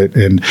excited about it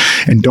and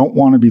don't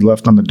want to be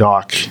left on the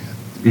dock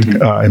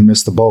and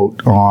miss the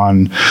boat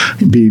on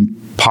being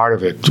part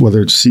of it,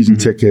 whether it's season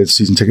tickets,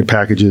 season ticket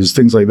packages,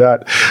 things like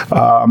that.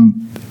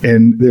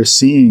 And they're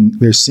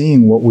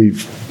seeing what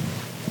we've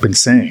been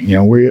saying. You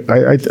know,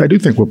 I do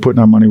think we're putting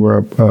our money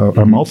where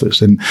our mouth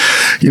is, and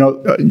you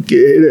know, it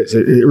is.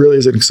 It really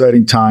is an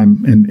exciting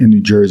time in New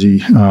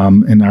Jersey,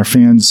 and our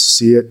fans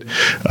see it.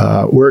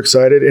 We're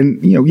excited,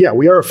 and you know,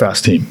 we are a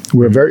fast team.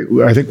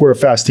 I think we're a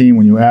fast team.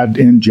 When you add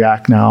in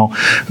Jack now,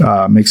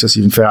 makes us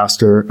even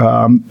faster.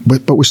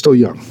 But we're still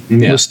young.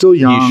 We're still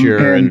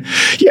young,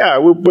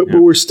 but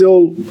we're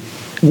still.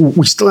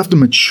 We still have to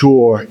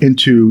mature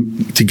to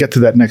get to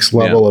that next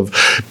level of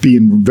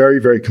being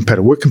very, very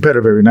competitive. We're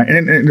competitive every night.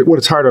 And what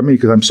it's hard on me,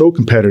 because I'm so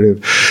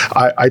competitive,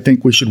 I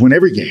think we should win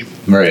every game.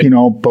 Right. You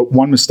know, but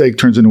one mistake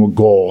turns into a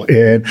goal.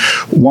 And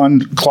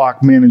one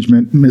clock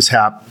management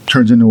mishap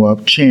turns into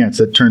a chance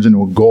that turns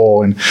into a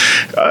goal. And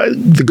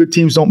the good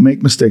teams don't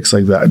make mistakes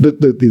like that.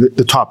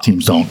 The top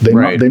teams don't.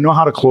 They know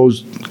how to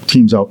close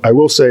teams out. I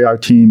will say our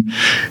team,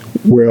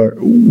 where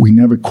we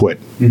never quit.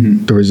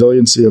 The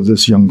resiliency of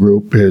this young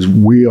group is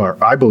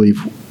I believe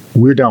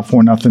we were down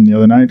 4-0 the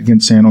other night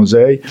against San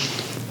Jose.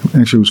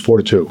 Actually, it was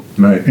 4-2.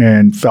 Right.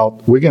 And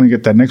felt we're going to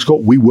get that next goal.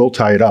 We will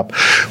tie it up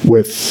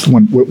as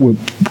we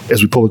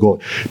pull the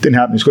goal. It didn't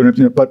happen. It's going to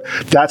happen. But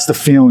that's the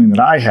feeling that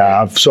I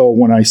have. So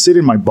when I sit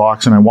in my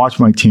box and I watch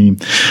my team,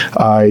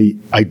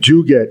 I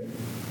do get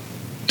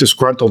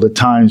disgruntled at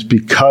times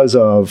because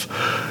of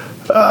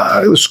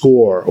the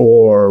score,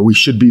 or we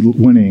should be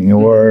winning,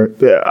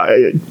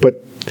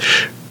 but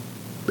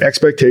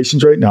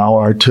expectations right now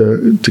are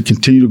to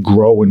continue to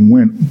grow and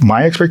win.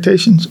 My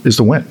expectations is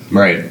to win,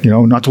 right? You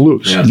know, not to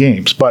lose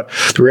games. But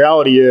the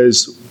reality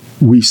is,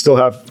 we still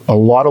have a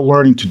lot of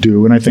learning to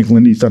do, and I think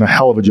Lindy's done a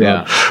hell of a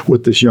job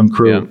with this young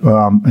crew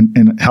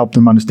and help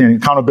them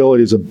understand.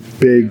 Accountability is a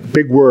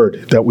big word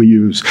that we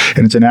use,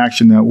 and it's an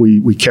action that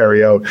we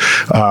carry out.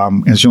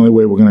 And it's the only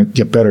way we're going to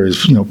get better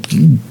is, you know,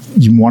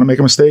 you want to make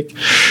a mistake.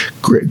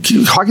 Great.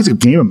 Hockey's a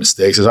game of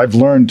mistakes, as I've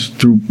learned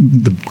through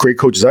the great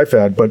coaches I've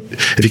had. But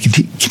if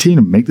you continue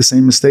to make the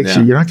same mistakes,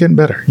 you're not getting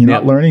better. You're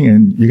not learning,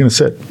 and you're going to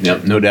sit.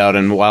 Yep, no doubt.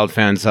 And Wild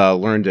fans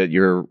learned at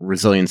your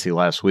resiliency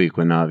last week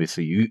when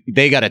obviously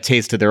they got a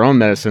taste of their own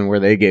medicine, where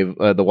they gave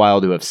the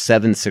Wild, who have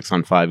 7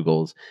 6-on-5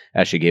 goals,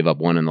 actually gave up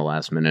one in the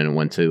last minute and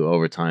went to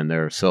overtime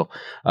there. So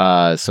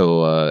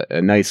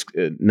a nice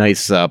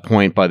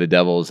point by the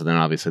Devils, and then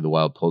obviously the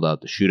Wild pulled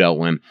out the shootout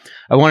win.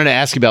 I wanted to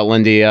ask you about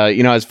Lindy.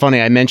 You know, it's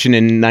funny. I mentioned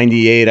in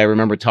 '98, I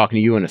remember talking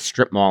to you in a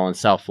strip mall in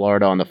South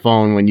Florida on the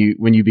phone when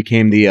you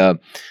became the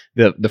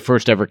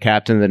first ever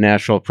captain of the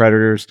Nashville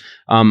Predators.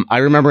 I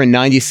remember in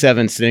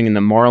 '97 sitting in the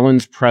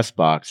Marlins press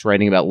box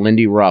writing about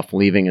Lindy Ruff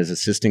leaving as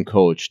assistant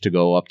coach to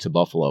go up to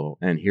Buffalo.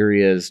 And here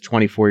he is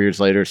 24 years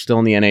later, still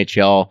in the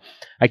NHL.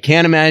 I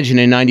can't imagine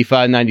in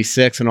 95,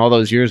 96 and all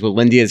those years with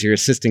Lindy as your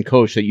assistant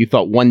coach that you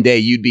thought one day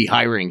you'd be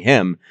hiring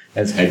him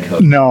as head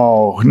coach.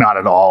 No, not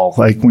at all.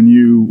 Like when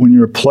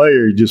you're a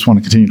player, you just want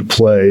to continue to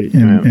play.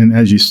 And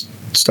as you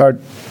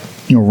start,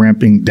 you know,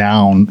 ramping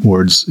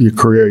downwards your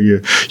career,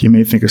 you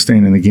may think of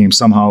staying in the game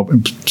somehow.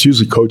 It's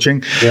usually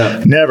coaching.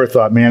 Never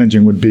thought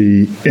managing would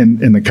be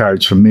in the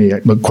cards for me.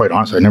 But quite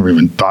honestly, I never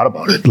even thought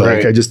about it.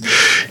 Like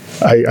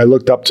I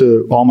looked up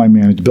to all my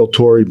managers, Bill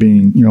Torrey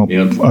being, you know,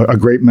 a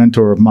great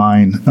mentor of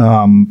mine.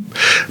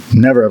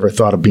 Never ever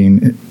thought of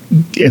being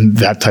in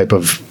that type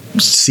of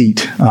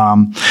seat.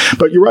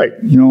 But you're right.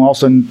 All of a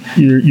sudden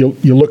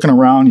you're looking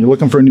around, you're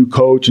looking for a new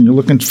coach, and you're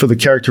looking for the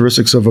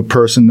characteristics of a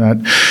person that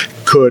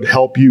could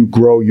help you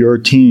grow your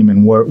team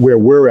and where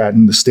we're at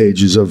in the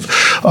stages of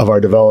our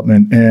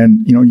development.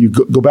 And, you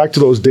go back to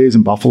those days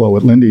in Buffalo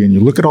with Lindy, and you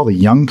look at all the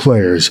young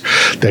players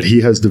that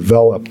he has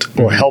developed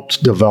or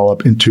helped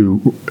develop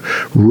into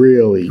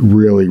really,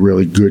 really,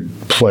 really good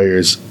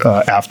players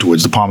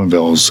afterwards. The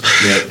Pominvilles,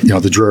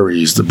 the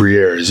Drurys, the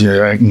Brières,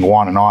 I can go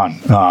on and on.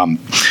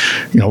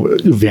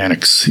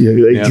 Vanix,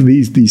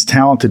 these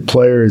talented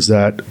players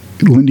that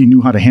Lindy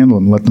knew how to handle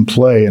them, let them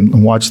play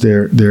and watch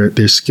their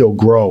skill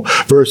grow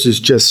versus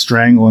just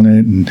strangling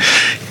it and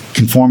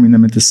conforming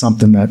them into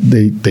something that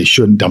they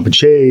shouldn't. Dump and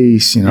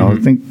chase, I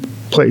think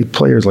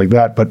players like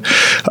that. But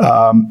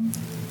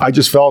I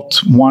just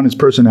felt, his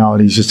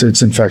personality is just,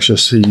 it's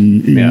infectious.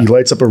 He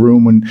lights up a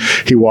room when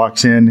he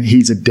walks in.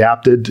 He's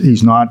adapted.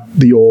 He's not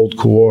the old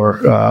core,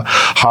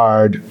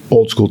 hard,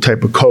 old school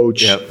type of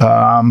coach.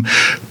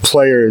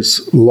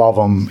 Players love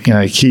him.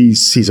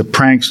 He's a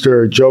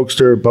prankster,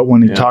 jokester, but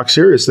when he talks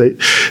serious,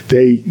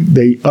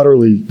 they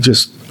utterly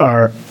just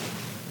are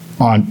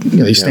on.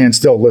 They stand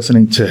still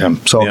listening to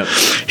him. So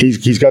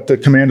he's got the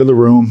command of the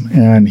room,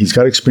 and he's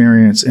got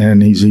experience,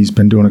 and he's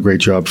been doing a great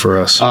job for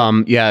us.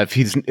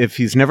 If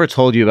he's never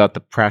told you about the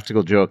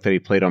practical joke that he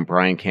played on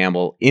Brian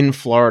Campbell in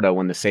Florida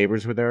when the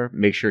Sabres were there,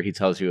 make sure he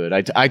tells you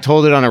it. I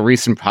told it on a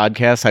recent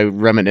podcast. I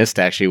reminisced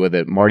actually with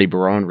it, Marty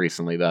Barone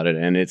recently about it,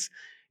 and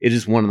it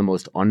is one of the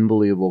most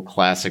unbelievable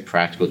classic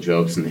practical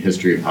jokes in the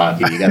history of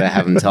hockey. You got to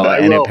have him tell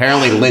it. And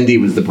apparently Lindy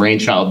was the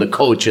brainchild, the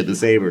coach of the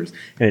Sabres.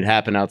 And it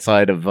happened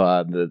outside of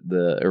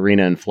the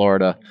arena in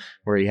Florida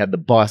where he had the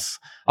bus.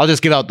 I'll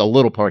just give out the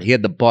little part. He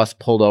had the bus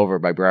pulled over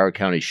by Broward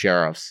County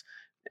sheriffs.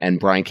 And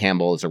Brian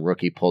Campbell, as a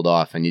rookie, pulled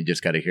off, and you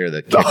just got to hear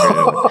the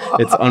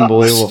kicker. It's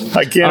unbelievable.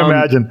 I can't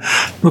imagine.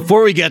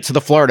 Before we get to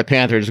the Florida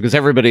Panthers, because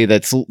everybody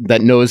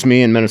that knows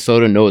me in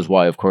Minnesota knows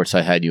why, of course,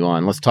 I had you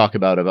on. Let's talk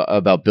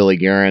about Billy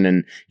Guerin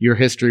and your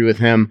history with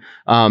him.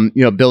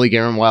 Billy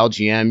Guerin, Wild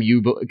GM.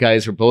 You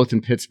guys are both in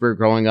Pittsburgh,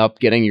 growing up,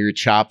 getting your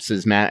chops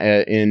as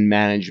in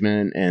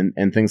management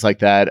and things like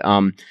that.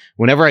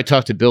 Whenever I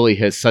talk to Billy,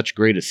 he has such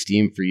great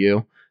esteem for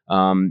you.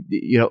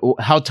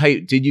 How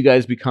tight did you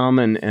guys become?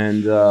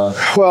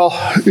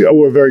 Well,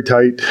 we're very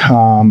tight.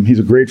 He's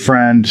a great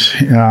friend.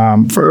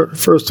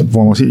 First and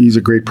foremost, he's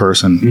a great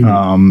person.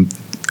 Mm-hmm.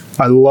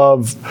 I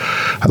love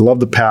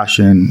the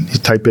passion, his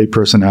type A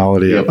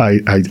personality. Yep.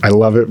 I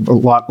love it a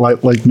lot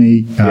like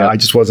me. I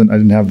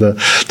didn't have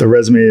the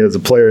resume as a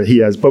player he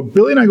has. But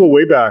Billy and I go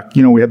way back.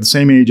 We had the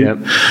same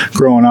agent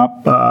growing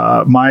up.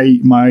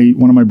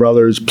 One of my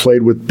brothers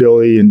played with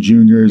Billy in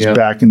juniors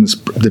back in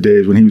the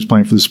days when he was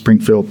playing for the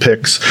Springfield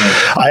Picks.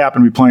 I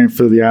happened to be playing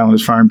for the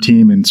Islanders farm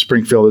team in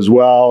Springfield as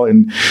well.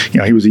 And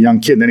he was a young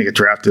kid. And then he got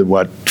drafted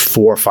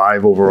 4 or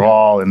 5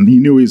 overall, and he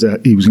knew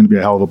he was going to be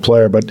a hell of a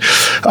player. But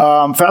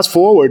fast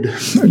forward,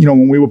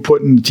 when we were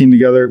putting the team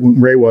together, when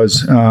Ray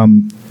was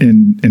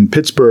in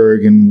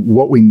Pittsburgh, and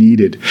what we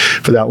needed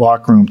for that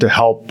locker room to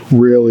help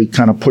really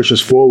kind of push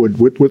us forward.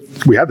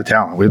 We had the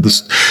talent. We had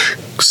this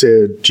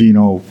Sid,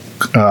 Gino,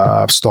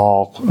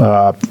 Stahl,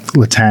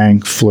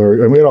 Letang,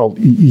 Fleury. We had all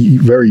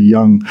very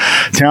young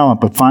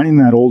talent, but finding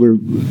that older,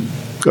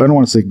 I don't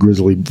want to say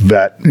grizzly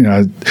vet,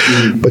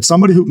 but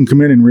somebody who can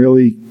come in and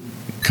really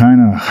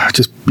kind of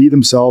just be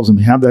themselves and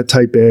have that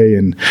type A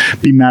and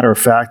be matter of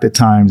fact at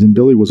times. And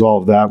Billy was all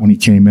of that when he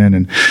came in.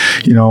 And,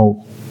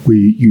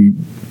 we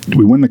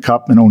win the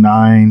cup in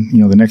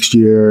 2009. The next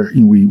year,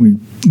 we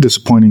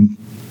disappointing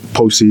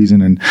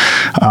postseason. And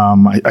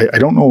I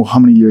don't know how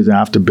many years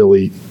after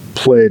Billy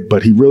played,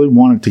 but he really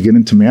wanted to get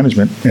into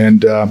management.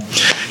 And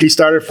he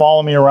started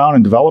following me around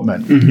in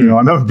development. Mm-hmm. I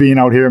remember being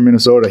out here in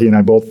Minnesota. He and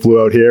I both flew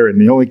out here, and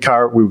the only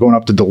car, we were going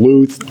up to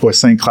Duluth or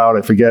St. Cloud,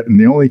 I forget, and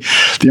the only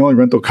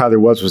rental car there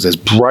was this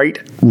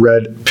bright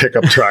red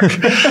pickup truck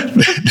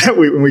that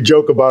we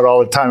joke about all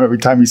the time. Every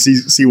time we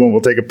see one,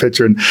 we'll take a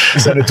picture and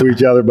send it to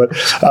each other. But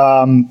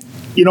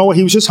he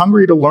was just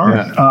hungry to learn.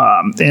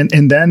 Yeah.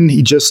 And then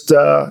he just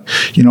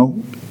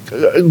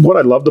what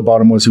I loved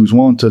about him was he was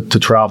willing to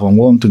travel and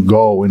willing to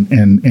go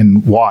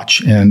and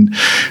watch and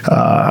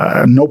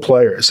know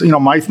players.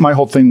 My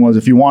whole thing was,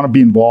 if you want to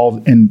be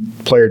involved in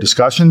player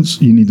discussions,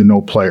 you need to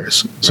know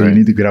players. So you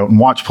need to get out and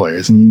watch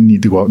players, and you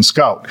need to go out and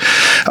scout.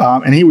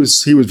 And he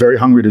was very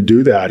hungry to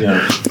do that.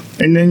 Yeah.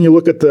 And then you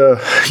look at the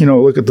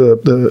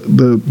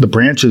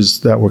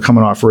branches that were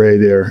coming off Ray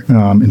there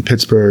in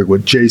Pittsburgh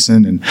with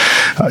Jason and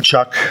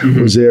Chuck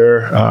was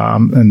there,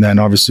 and then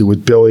obviously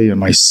with Billy and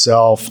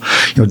myself,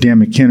 Dan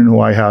McKinnon, who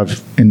I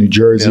have in New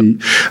Jersey.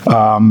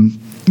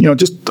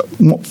 just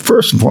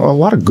first of all, a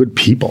lot of good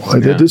people.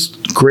 They're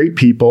just great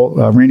people.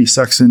 Randy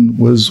Sexton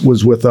was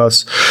with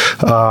us.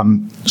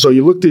 So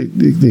you looked at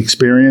the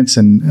experience,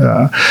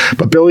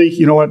 but Billy,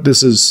 you know what?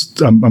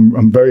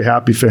 I'm very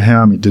happy for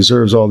him. He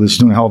deserves all this. He's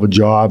doing a hell of a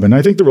job, and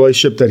I think the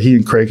relationship that he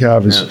and Craig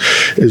have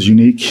is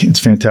unique. It's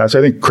fantastic.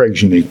 I think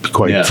Craig's unique,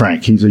 quite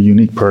frank. He's a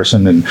unique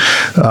person, and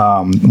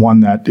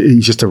one that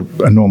he's just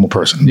a normal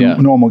person,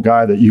 a normal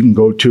guy that you can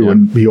go to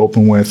and be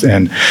open with,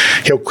 and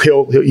he'll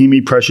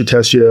pressure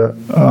test you,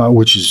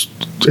 which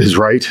is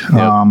right.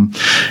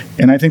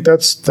 And I think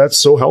that's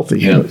so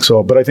healthy.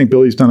 So, but I think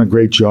Billy's done a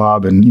great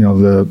job, and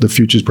the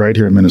future's bright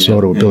here in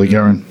Minnesota with Billy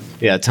Guerin.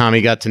 Yeah,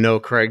 Tommy got to know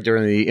Craig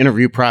during the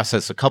interview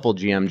process a couple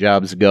GM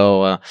jobs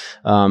ago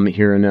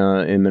here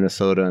in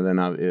Minnesota, and then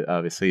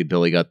obviously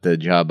Billy got the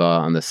job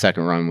on the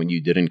second run when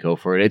you didn't go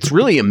for it. It's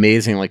really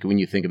amazing, like when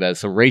you think about it.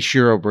 So Ray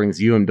Shero brings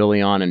you and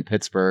Billy on in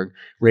Pittsburgh.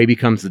 Ray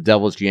becomes the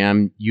Devils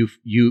GM.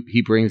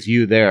 He brings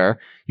you there.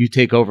 You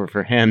take over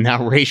for him.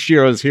 Now Ray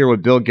Shero's here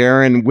with Bill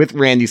Guerin with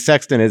Randy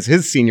Sexton as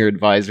his senior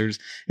advisors.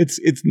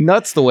 It's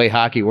nuts the way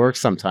hockey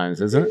works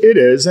sometimes, isn't it? It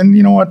is, and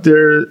you know what?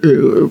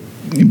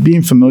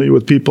 Being familiar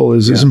with people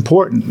is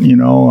important.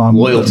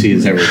 Loyalty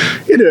is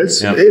everything. It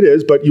is. Yeah. It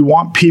is. But you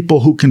want people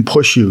who can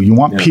push you. You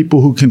want people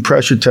who can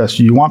pressure test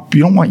you.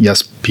 You don't want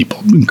yes people.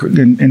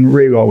 And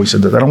Ray always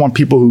said that. I don't want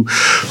people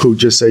who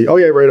just say, "Oh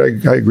yeah, right,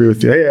 I agree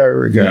with you." Hey,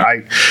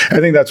 I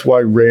think that's why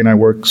Ray and I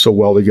work so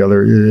well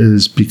together,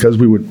 is because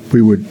we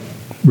would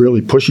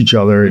really push each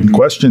other and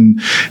question.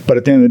 But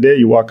at the end of the day,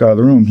 you walk out of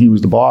the room, he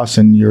was the boss,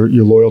 and you're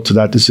loyal to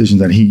that decision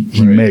that he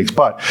makes.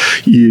 But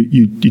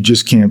you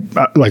just can't,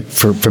 like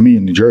for me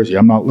in New Jersey,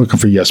 I'm not looking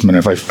for yes men.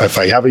 If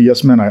I have a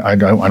yes man, I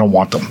don't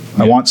want them.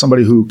 I want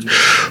somebody who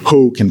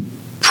can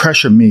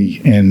pressure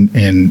me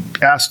and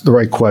ask the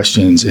right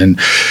questions, and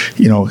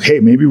hey,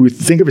 maybe we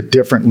think of it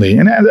differently.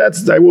 And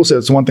I will say,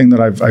 that's one thing that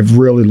I've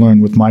really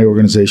learned with my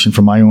organization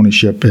from my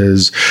ownership,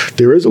 is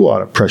there is a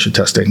lot of pressure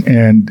testing,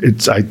 and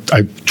I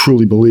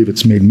truly believe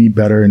it's made me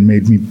better and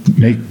made me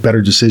make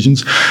better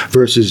decisions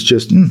versus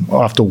just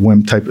off the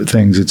whim type of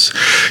things. It's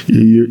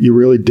you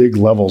really dig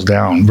levels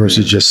down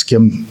versus just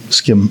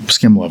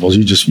skim levels.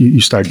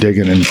 You start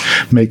digging, and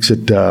makes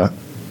it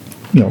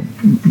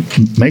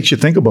makes you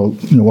think about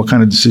what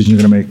kind of decision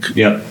you're going to make.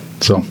 Yeah.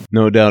 So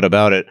no doubt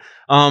about it.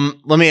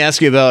 Let me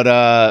ask you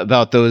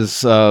about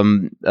those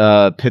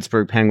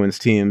Pittsburgh Penguins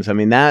teams. I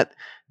mean, that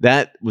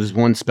was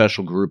one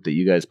special group that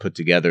you guys put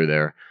together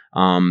there.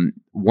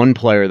 One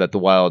player that the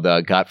Wild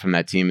got from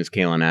that team is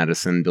Kalen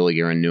Addison. Billy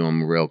Guerin knew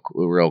him real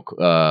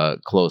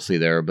closely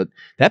there. But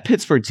that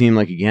Pittsburgh team,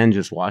 like, again,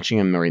 just watching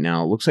them right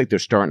now, it looks like they're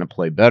starting to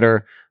play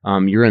better.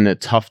 You're in the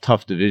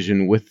tough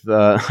division with.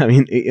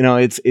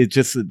 It's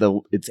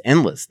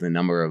endless, the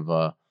number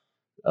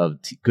of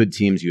good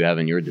teams you have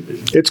in your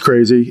division. It's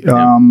crazy.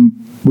 Yeah.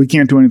 We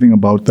can't do anything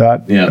about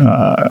that.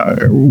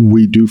 Yeah.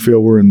 We do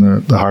feel we're in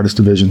the hardest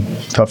division,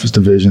 toughest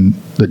division,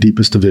 the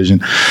deepest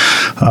division.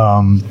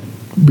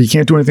 We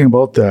can't do anything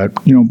about that.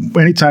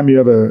 Anytime you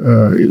have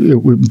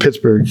with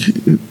Pittsburgh,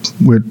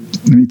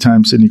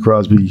 anytime Sidney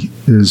Crosby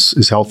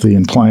is healthy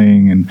and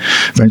playing, and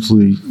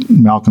eventually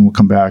Malkin will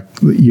come back,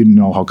 you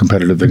know how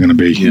competitive they're going to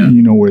be. Yeah.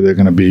 You know where they're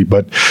going to be.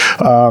 But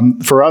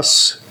for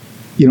us,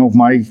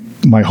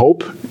 my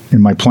hope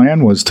and my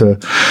plan was to,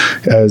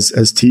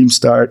 as teams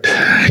start,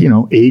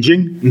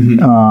 aging,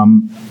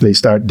 they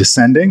start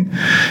descending.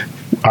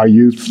 Our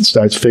youth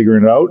starts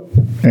figuring it out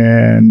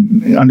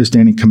and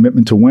understanding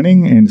commitment to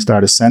winning, and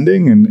start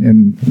ascending,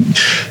 and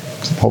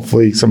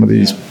hopefully some of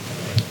these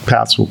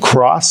paths will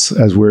cross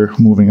as we're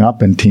moving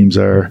up, and teams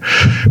are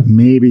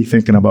maybe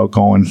thinking about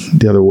going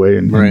the other way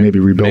and maybe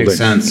rebuilding. Makes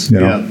sense.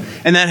 Yeah.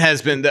 And that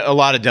has been a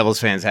lot of Devils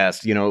fans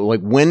asked,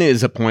 when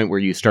is a point where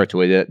you start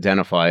to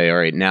identify, all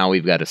right, now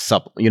we've got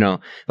to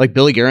like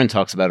Billy Guerin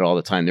talks about it all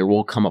the time. There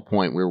will come a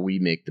point where we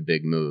make the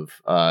big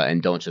move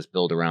and don't just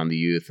build around the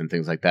youth and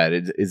things like that.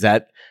 Is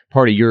that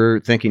part of your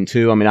thinking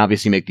too? I mean,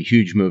 obviously you make the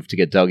huge move to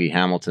get Dougie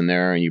Hamilton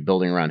there, and you're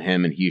building around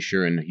him and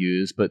Heischer and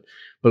Hughes, but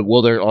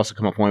will there also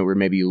come a point where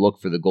maybe you look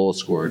for the goal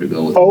scorer to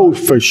go with? Oh,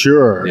 for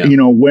sure.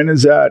 Yeah. When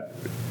is that?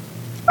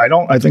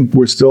 I think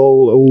we're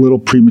still a little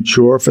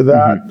premature for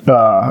that.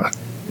 Mm-hmm.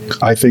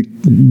 I think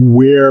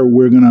where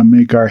we're going to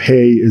make our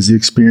hay is the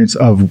experience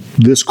of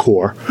this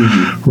core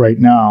right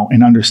now,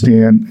 and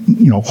understand,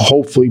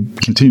 hopefully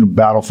continue to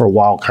battle for a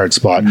wild card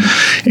spot,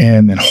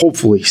 and then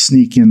hopefully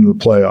sneak into the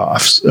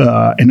playoffs,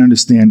 and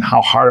understand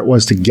how hard it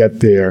was to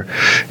get there,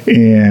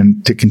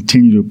 and to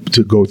continue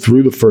to go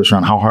through the first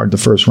round. How hard the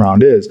first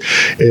round is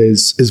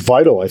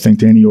vital, I think,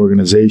 to any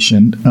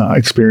organization,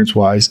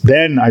 experience-wise.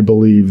 Then I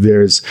believe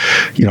there's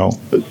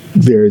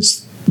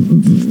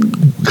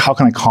how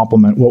can I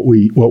complement what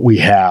we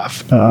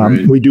have?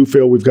 We do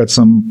feel we've got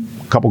a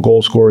couple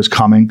goal scorers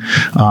coming,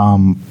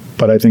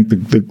 but I think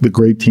the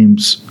great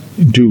teams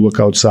do look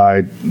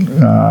outside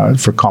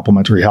for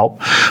complementary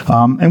help,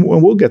 and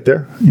we'll get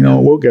there.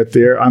 We'll get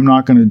there. I'm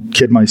not going to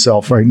kid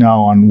myself right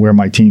now on where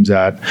my team's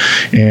at,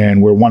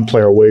 and we're one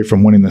player away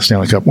from winning the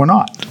Stanley Cup. We're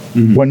not.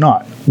 Mm-hmm. We're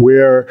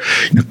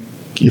not.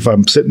 if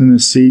I'm sitting in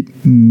this seat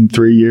in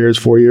 3 years,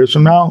 4 years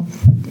from now,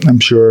 I'm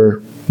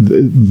sure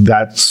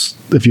that's,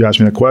 if you ask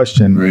me the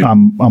question, right.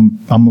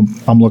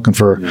 I'm looking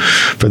for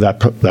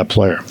that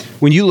player.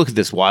 When you look at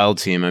this Wild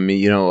team, I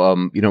mean,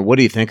 what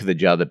do you think of the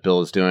job that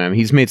Bill is doing? I mean,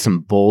 he's made some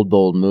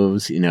bold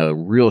moves.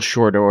 Real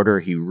short order.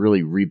 He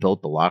really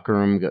rebuilt the locker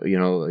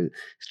room.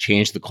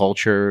 Changed the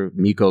culture.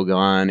 Mikko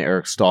gone,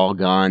 Eric Stahl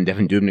gone,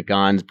 Devin Dubnyk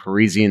gone,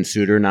 Parise and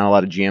Suter. Not a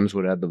lot of GMs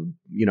would have the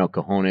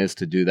cojones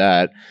to do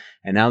that.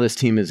 And now this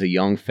team is a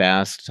young,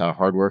 fast,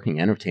 hardworking,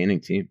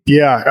 entertaining team.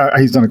 Yeah,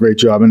 he's done a great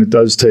job, and it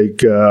does take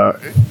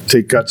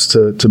guts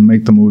to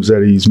make the moves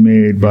that he's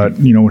made. But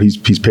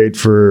he's paid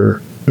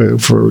for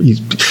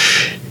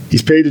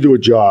he's paid to do a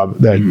job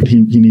that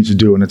he needs to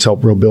do, and it's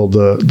help rebuild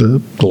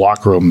the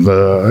locker room,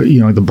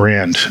 the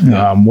brand,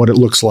 what it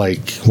looks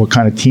like, what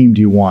kind of team do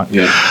you want.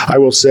 Yeah. I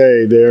will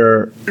say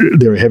they're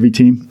a heavy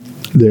team.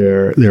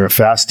 They're a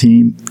fast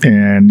team,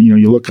 and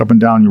you look up and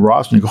down your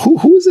roster and you go,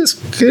 who is this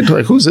kid?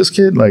 Like, who's this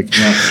kid? Like,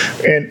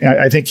 and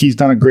I think he's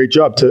done a great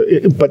job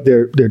but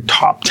their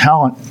top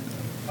talent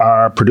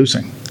are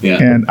producing. Yeah.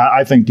 And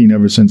I think Dean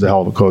Everson's a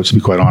hell of a coach, to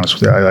be quite honest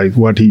with you. I like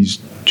what he's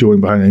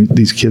doing behind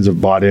these kids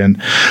have bought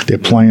in. They're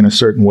playing a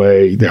certain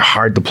way. They're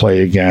hard to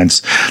play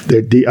against.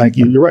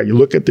 You're right. You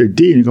look at their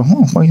D and you go,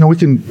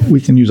 we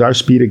can use our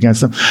speed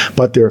against them,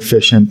 but they're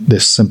efficient.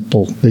 They're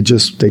simple. They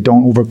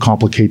don't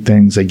overcomplicate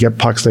things. They get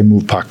pucks. They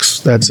move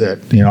pucks. That's it.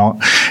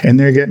 And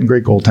they're getting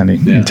great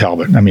goaltending in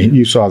Talbot. I mean,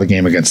 you saw the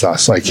game against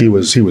us. Like he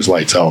was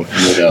lights out.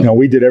 Yeah.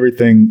 We did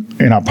everything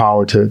in our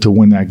power to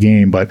win that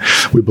game, but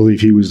we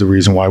believe he was the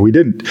reason why we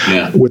didn't.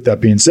 Yeah. With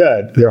that being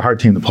said, they're a hard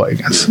team to play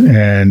against,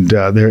 and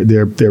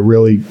they're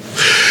really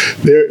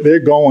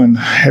going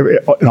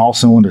in all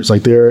cylinders.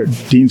 Like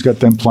Dean's got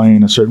them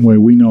playing a certain way.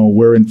 We know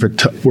we're in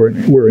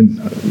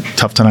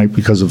tough tonight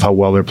because of how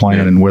well they're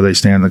playing and where they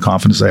stand, and the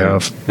confidence they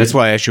have. That's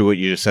why actually what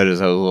you just said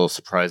is I was a little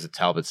surprised that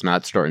Talbot's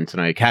not starting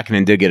tonight.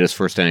 Kakinen did get his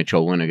first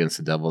NHL win against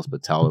the Devils,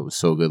 but Talbot was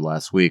so good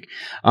last week.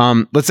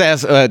 Let's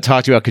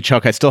talk to you about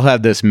Tkachuk. I still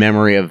have this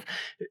memory of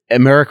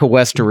America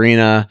West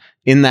Arena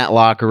in that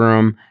locker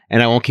room,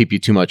 and I won't keep you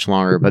too much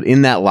longer, but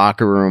in that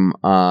locker room,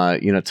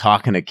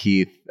 talking to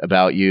Keith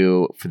about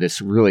you for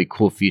this really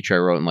cool feature I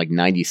wrote in like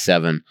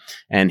 97,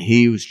 and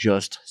he was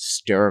just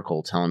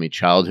hysterical telling me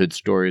childhood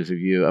stories of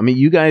you. I mean,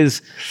 you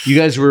guys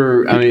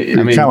were, I mean,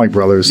 kind of like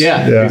brothers.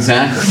 Yeah,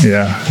 exactly.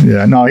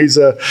 Yeah. No, he's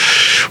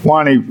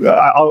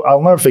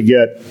I'll never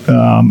forget,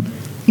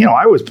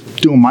 I was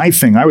doing my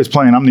thing. I was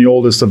playing. I'm the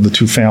oldest of the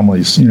two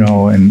families,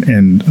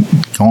 and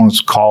going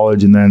to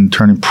college and then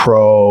turning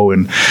pro.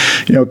 And,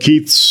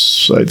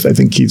 Keith's, I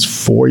think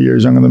Keith's 4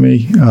 years younger than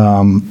me.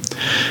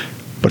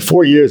 But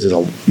 4 years it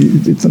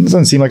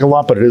doesn't seem like a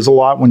lot, but it is a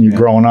lot when you're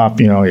growing up.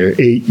 You're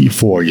 8, you're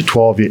 4, you're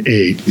 12, you're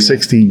 8,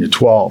 16, you're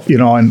 12.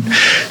 And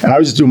I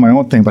was just doing my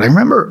own thing. But I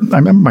remember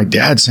my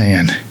dad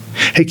saying,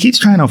 "Hey, Keith's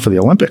trying out for the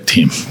Olympic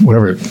team,"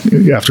 whatever,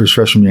 after his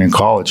freshman year in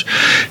college.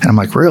 And I'm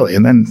like, "Really?"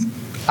 And then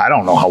I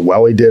don't know how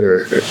well he did,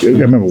 or I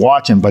remember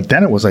watching. But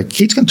then it was like,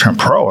 Keith's going to turn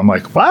pro. I'm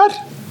like, what?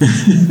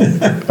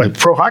 Like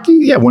pro hockey?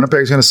 Yeah,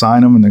 Winnipeg's going to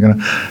sign him, and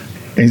and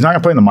he's not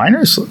going to play in the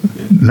minors?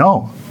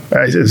 No.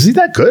 Is he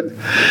that good?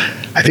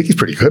 I think he's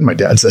pretty good, my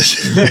dad says.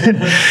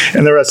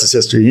 And the rest is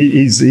history.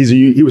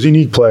 He was a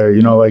unique player,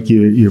 like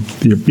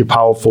you're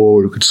power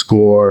forward who could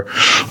score.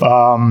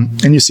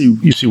 And you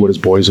see what his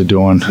boys are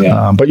doing.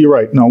 Yeah. But you're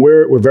right. No,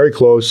 we're very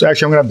close.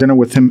 Actually, I'm going to have dinner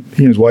with him,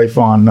 he and his wife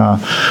on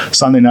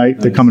Sunday night.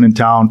 Nice. They're coming in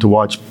town to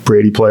watch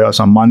Brady play us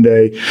on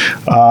Monday.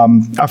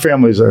 Our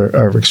families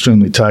are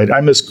extremely tight.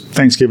 I missed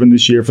Thanksgiving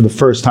this year for the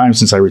first time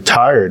since I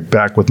retired,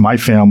 back with my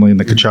family and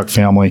the Tkachuk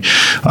family.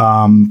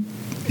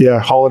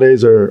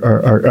 Holidays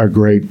are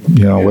great,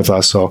 with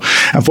us. So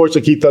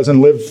unfortunately, Keith doesn't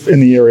live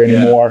in the area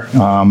anymore.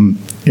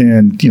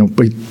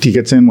 But he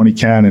gets in when he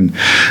can, and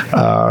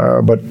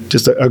but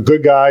just a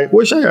good guy.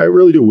 I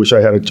really do wish I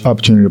had an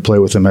opportunity to play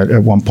with him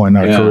at one point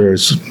in our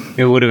careers.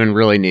 It would have been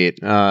really neat.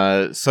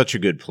 Such a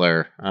good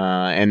player,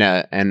 and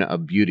a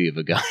beauty of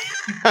a guy.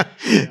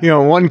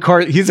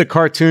 He's a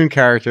cartoon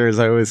character, as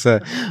I always say.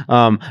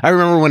 I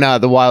remember when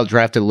the Wild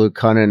drafted Luke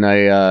Cunnin,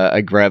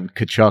 I grabbed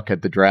Tkachuk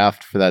at the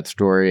draft for that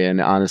story, and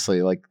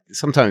honestly, like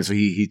sometimes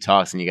he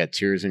talks and you got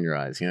tears in your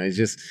eyes. He's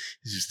just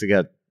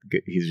a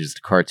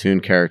cartoon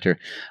character.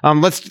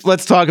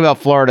 Let's talk about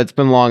Florida. It's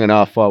been long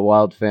enough.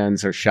 Wild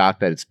fans are shocked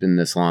that it's been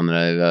this long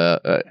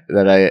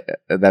that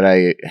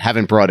I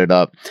haven't brought it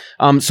up.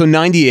 So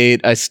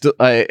 98,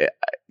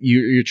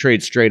 you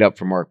trade straight up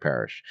for Mark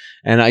Parrish,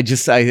 and I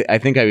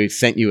think I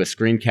sent you a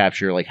screen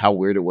capture, like how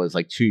weird it was,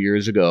 like 2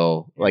 years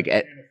ago. Like,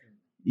 oh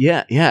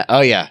yeah,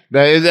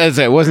 that's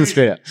it. It wasn't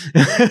straight up.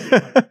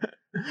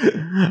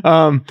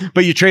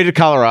 But you traded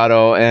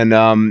Colorado, and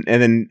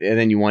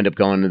then you wind up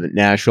going to the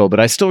Nashville. But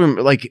I still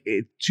remember, like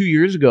 2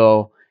 years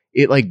ago,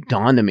 it like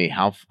dawned on me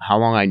how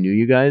long I knew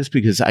you guys,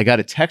 because I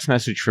got a text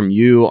message from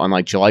you on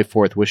like July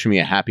 4th wishing me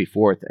a happy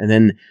 4th, and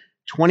then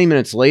 20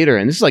 minutes later,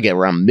 and this is like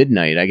around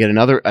midnight, I get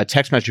a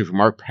text message from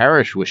Mark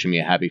Parrish wishing me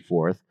a happy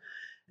 4th,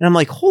 and I'm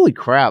like, holy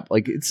crap!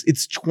 Like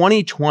it's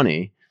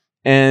 2020.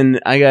 And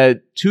I got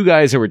 2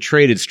 guys that were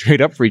traded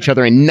straight up for each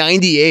other in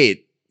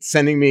 98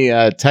 sending me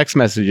text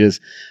messages.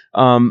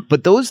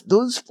 But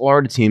those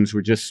Florida teams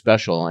were just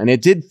special. And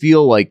it did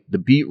feel like the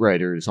beat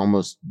writers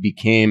almost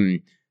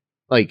became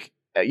like,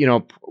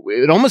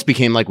 it almost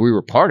became like we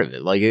were part of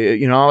it. Like,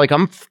 like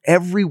I'm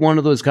every one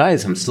of those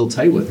guys I'm still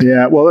tight with.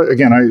 Yeah. Well,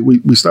 again,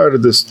 we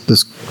started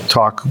this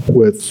talk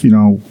with,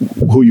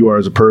 who you are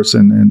as a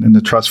person and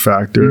the trust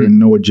factor and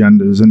no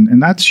agendas.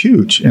 And that's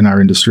huge in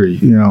our industry,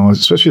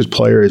 especially as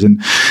players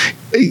and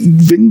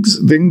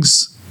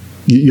things.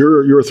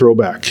 You're a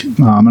throwback,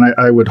 and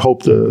I would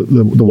hope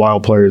the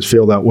Wild players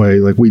feel that way,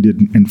 like we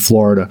did in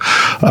Florida.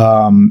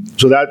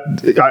 So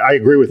that I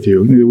agree with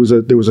you.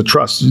 There was a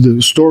trust.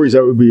 The stories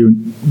that would be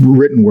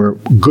written were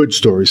good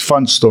stories,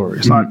 fun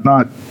stories,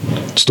 not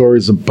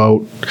stories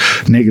about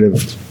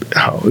negative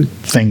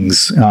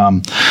things.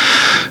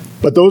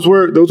 But those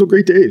were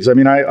great days. I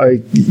mean,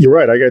 you're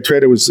right. I got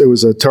traded. It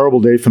was a terrible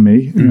day for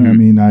me. Mm-hmm. I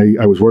mean,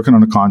 I was working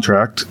on a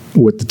contract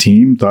with the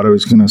team. Thought I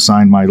was going to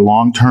sign my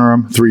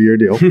long-term 3-year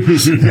deal.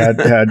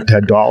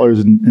 had dollars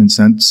and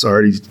cents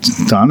already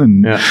done,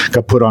 and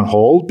got put on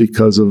hold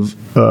because of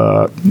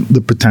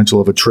the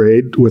potential of a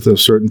trade with a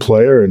certain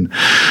player and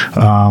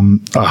a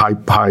high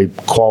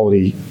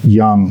quality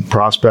young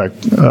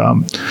prospect.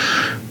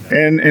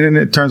 And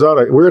it turns out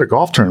we were at a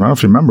golf tournament. I don't know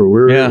if you remember.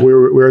 We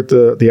were at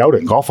the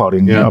outing, golf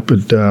outing up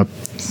at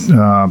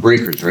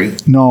Breakers,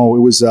 right? No, it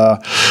was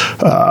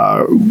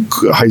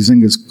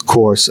Huizinga's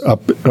course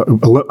up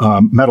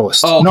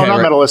Medalist. Oh, okay, no,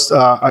 not Medalist.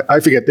 I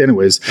forget.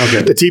 Anyways,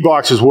 the tee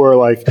boxes were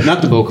like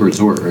not the Boca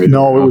Resort, right?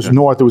 No, it was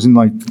north. It was in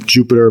like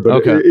Jupiter,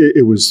 but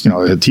it was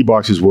the tee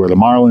boxes were the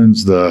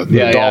Marlins, the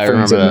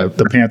Dolphins, and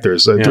the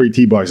Panthers. The 3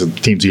 tee boxes of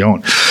the teams you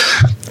own.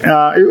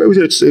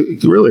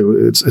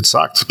 It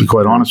sucked, to be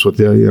quite honest with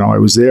you. I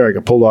was there. I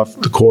got pulled off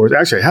the course.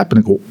 Actually, I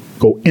happened to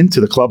go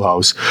into the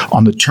clubhouse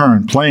on the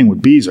turn playing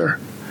with Beezer,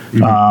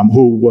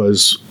 who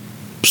was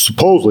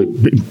supposedly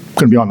going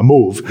to be on the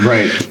move.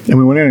 Right. And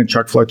we went in, and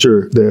Chuck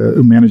Fletcher,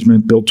 the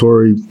management, Bill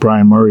Torrey,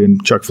 Brian Murray,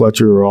 and Chuck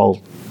Fletcher were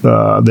all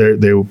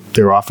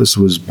their office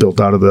was built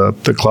out of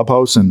the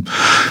clubhouse, and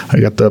I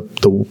got the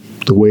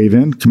wave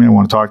in, come in, I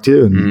want to talk to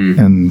you,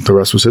 and the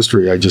rest was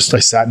history. I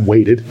sat and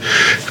waited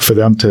for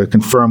them to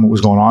confirm what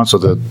was going on, so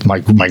that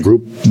my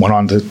group went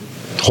on to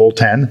hole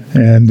 10,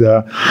 and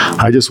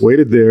I just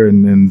waited there,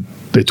 and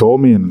they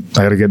told me, and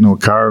I had to get into a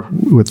car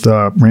with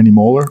Randy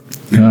Moeller,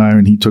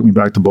 and he took me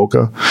back to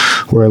Boca,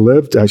 where I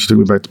lived. Actually took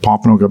me back to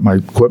Pompano, got my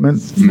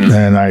equipment,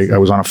 and I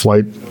was on a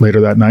flight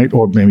later that night,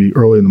 or maybe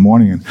early in the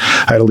morning, and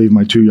I had to leave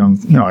my 2 young,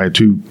 I had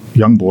 2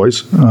 young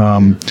boys.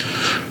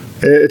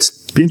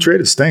 It's being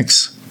traded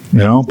stinks,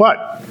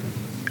 but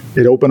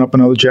it opened up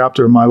another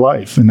chapter in my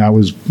life, and that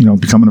was,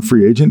 becoming a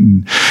free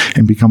agent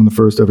and becoming the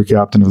first ever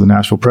captain of the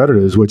Nashville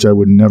Predators, which I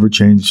would never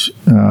change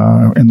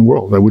in the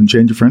world. I wouldn't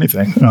change it for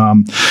anything.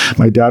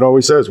 My dad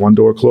always says, one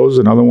door closes,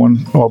 another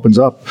one opens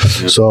up.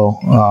 So,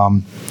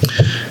 but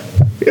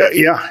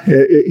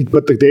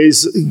the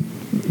days,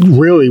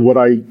 really what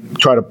I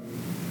try to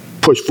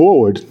push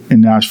forward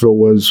in Nashville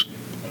was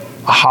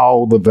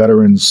how the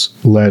veterans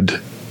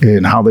led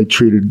and how they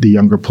treated the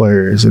younger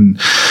players. And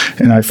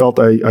I felt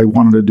I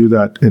wanted to do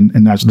that in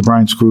Nashville. The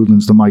Brian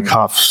Scrudlins, the Mike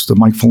Huffs, the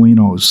Mike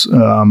Folinos,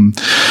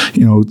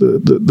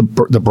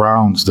 the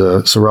Browns,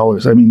 the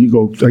Sorellas. I mean, I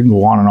can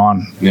go on and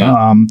on.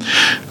 Yeah.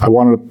 I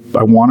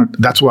wanted,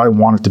 that's what I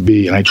wanted to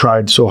be. And I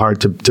tried so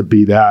hard to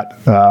be that,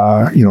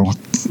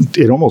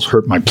 it almost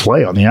hurt my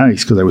play on the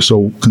ice because I was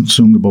so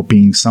consumed about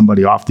being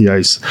somebody off the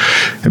ice.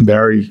 And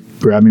Barry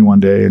grabbed me one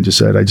day and just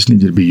said, I just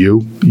need you to be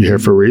you. You're here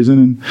for a reason.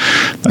 And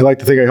I like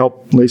to think I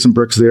helped lay some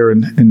bricks there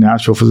in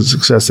Nashville for the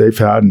success they've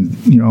had and,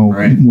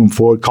 moving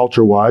forward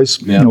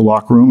culture-wise,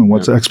 locker room and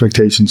what's the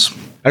expectations.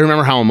 I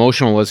remember how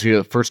emotional it was.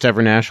 The first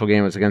ever Nashville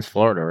game was against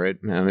Florida, right?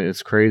 I mean,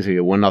 it's crazy.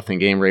 A 1-0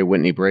 game, Ray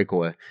Whitney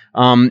breakaway.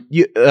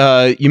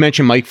 You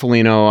mentioned Mike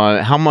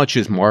Foligno. How much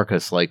is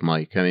Marcus like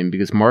Mike? I mean,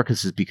 because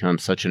Marcus has become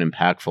such an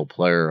impactful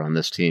player on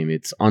this team.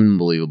 It's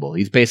unbelievable.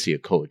 He's basically a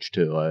coach,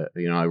 too.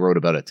 I wrote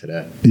about it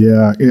today.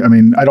 Yeah. I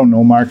mean, I don't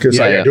know Marcus.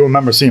 I do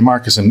remember seeing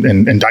Marcus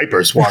in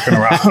diapers walking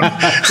around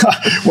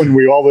when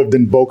we all lived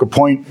in Boca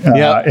Point.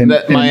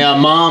 My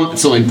mom,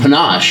 so in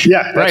Panache.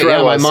 Yeah, that's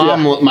right. My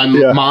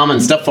mom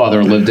and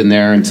stepfather lived in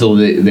there until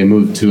they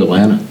moved to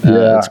Atlanta.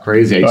 It's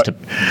crazy. I used to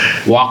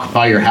walk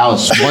by your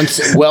house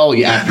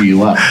after you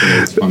left.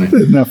 It's funny.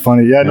 Isn't that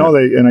funny? Yeah, no,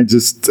 I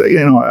just,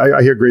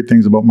 I hear great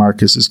things about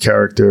Marcus's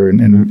character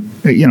and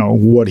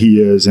what he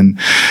is. And,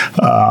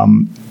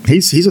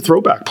 he's a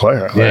throwback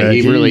player. Yeah,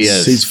 he really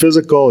is. He's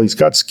physical. He's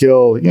got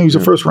skill. He's a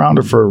first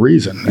rounder for a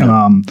reason.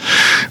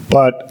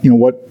 But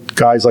what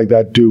guys like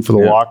that do for the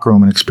locker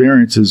room and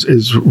experience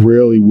is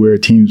really where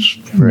teams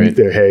make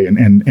their hay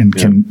and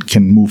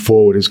can move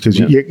forward, is because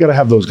you got to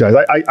have those guys.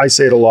 I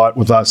say it a lot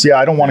with us.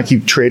 I don't want to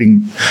keep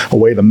trading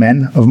away the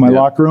men of my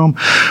locker room,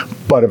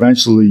 but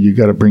eventually you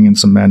got to bring in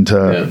some men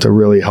to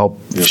really help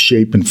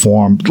shape and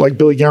form, like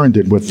Billy Guerin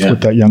did with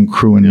that young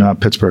crew in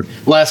Pittsburgh.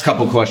 Last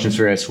couple of questions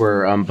for you, I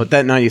swear. But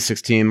that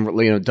 96 team,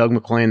 Doug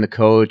McClain, the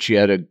coach, he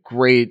had a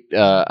great,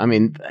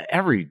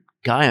 every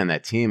guy on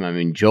that team.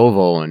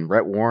 Jovo and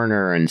Rhett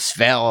Warner and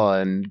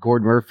Svella and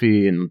Gord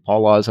Murphy and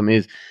Paul Laws.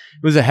 It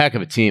was a heck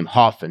of a team.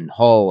 Huff and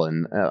Hull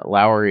and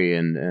Lowry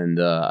and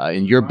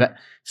your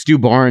Stu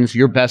Barnes,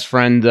 your best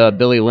friend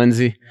Billy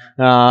Lindsay.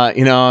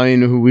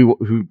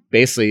 Who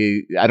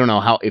basically, I don't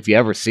know if you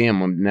ever see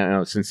him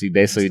now, since he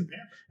basically.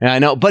 I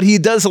know, but he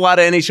does a lot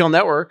of NHL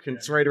Network, and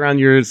it's right around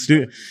your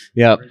studio.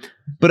 Yeah.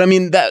 But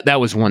that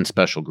was one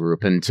special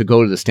group, and to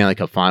go to the Stanley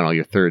Cup final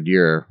your third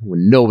year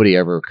when nobody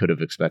ever could have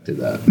expected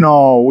that.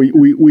 No,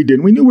 we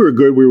didn't. We knew we were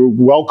good. We were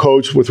well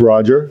coached with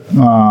Roger.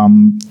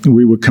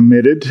 We were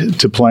committed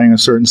to playing a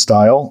certain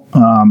style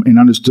and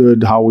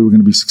understood how we were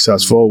going to be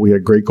successful. We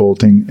had great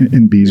goaltending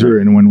in Beezer,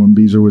 and when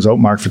Beezer was out,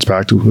 Mark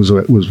Fitzpatrick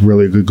was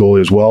really a good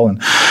goalie as well.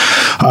 And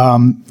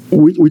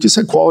we just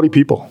had quality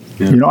people.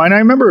 And I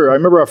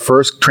remember our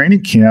first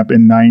training camp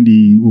in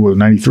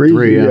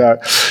 93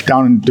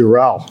 down in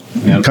Durrell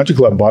Country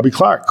Club. Bobby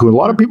Clark, who a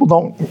lot of people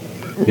don't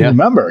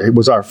remember, it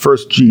was our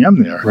first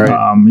GM there.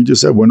 Right. He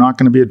just said, we're not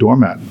going to be a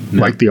doormat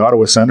like the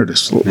Ottawa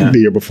Senators the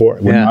year before.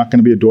 We're not going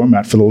to be a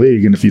doormat for the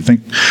league. And if you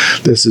think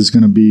this is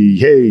going to be,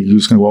 hey, you're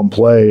just going to go out and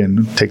play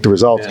and take the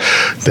results,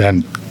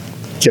 then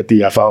get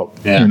the F out.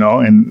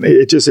 And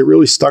it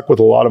really stuck with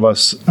a lot of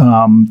us.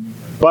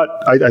 But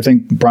I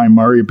think Brian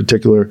Murray in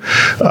particular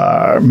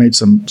made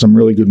some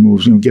really good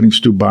moves. Getting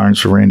Stu Barnes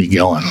for Randy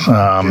Gillen.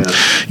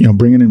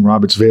 Bringing in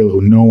Robert Zvela,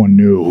 who no one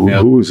knew.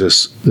 Who was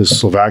this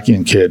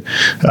Slovakian kid?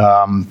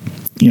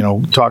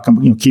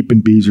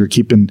 Keeping Beezer,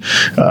 keeping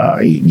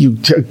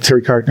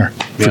Terry Kartner,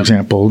 for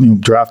example,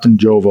 drafting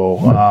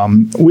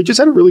Jovo. We just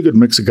had a really good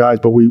mix of guys,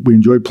 but we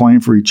enjoyed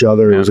playing for each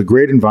other. It was a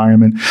great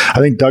environment. I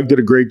think Doug did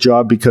a great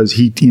job because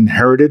he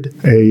inherited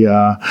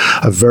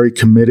a very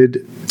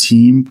committed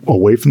team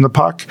away from the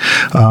puck.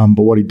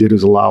 But what he did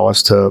is allow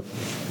us to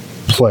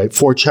play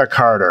forecheck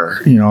harder,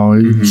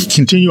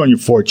 continue on your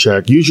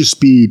forecheck, use your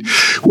speed,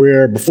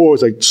 where before it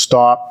was like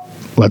stop,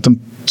 let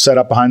them set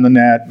up behind the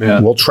net,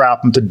 we'll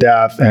trap them to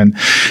death, and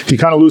he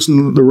kind of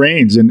loosened the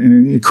reins and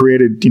it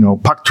created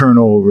puck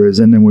turnovers,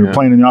 and then we were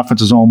playing in the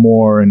offensive zone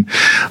more, and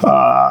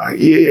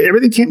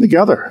everything came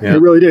together.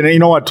 It really did. And you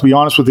know what, to be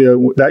honest with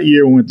you, that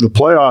year when we went to the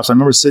playoffs, I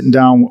remember sitting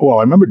down,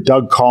 I remember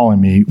Doug calling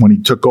me when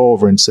he took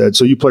over and said,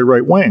 so you play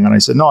right wing? And I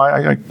said, no,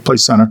 I play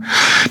center,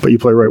 but you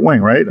play right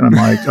wing, right? And I'm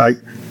like, I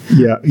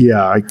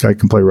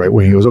can play right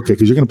wing. He goes, okay,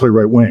 because you're going to play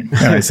right wing.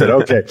 And I said,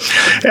 okay.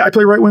 I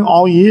played right wing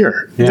all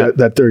year,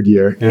 that third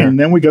year. And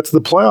then we got to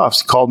the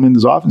playoffs. He called me in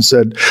his office and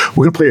said,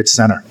 we're going to play at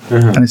center.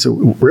 And I said,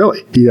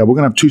 really? Yeah, we're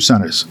going to have two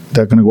centers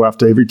that are going to go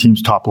after every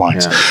team's top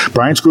lines.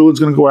 Brian Skrulin's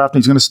going to go after,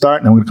 he's going to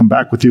start, and then we're going to come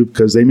back with you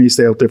because they may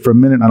stay out there for a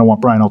minute. And I don't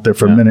want Brian out there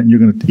for a minute, and you're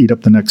going to eat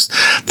up the next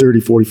 30,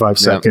 45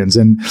 seconds.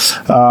 And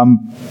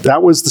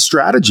that was the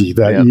strategy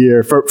that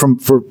year for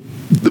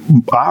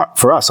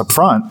us up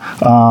front,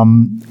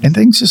 and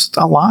things just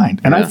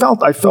aligned. And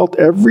I felt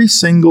every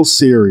single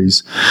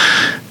series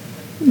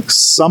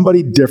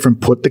somebody different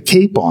put the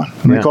cape on.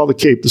 And they call the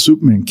cape the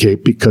Superman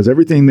cape because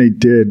everything they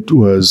did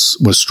was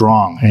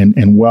strong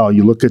and well.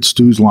 You look at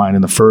Stu's line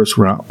in the first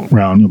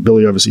round.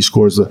 Billy obviously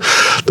scores the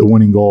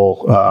winning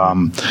goal.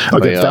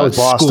 That was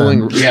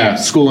Boston.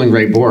 Schooling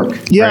Ray Bourque.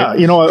 Yeah,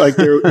 right?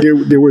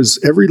 There was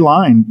every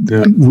line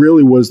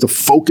really was the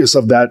focus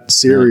of that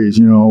series.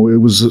 It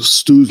was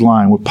Stu's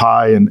line with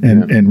Pye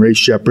and Ray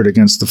Shepherd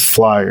against the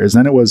Flyers.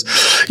 Then it was,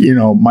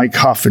 Mike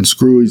Huff and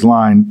Screwy's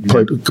line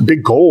played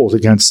big goals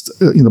against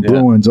the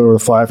Bruins or the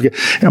Flyers,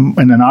 and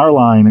then our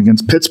line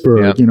against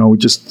Pittsburgh.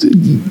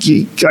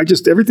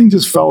 Everything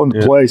just fell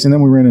into place, and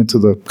then we ran into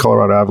the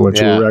Colorado Avalanche,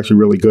 who were actually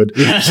really good.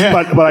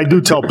 But I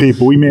do tell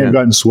people we may have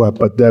gotten swept,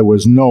 but there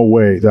was no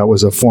way that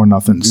was a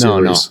 4-0 series.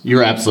 No,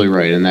 you're absolutely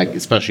right, and that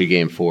especially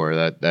Game 4,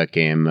 that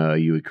game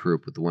you would crew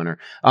up with the winner.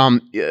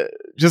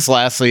 Just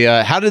lastly,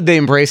 how did they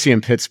embrace you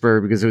in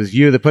Pittsburgh? Because it was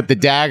you that put the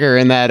dagger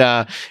in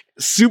that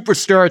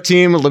superstar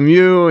team with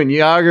Lemieux and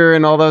Yager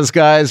and all those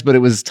guys, but it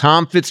was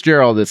Tom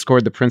Fitzgerald that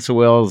scored the Prince of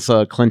Wales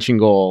clinching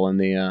goal in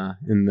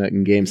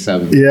Game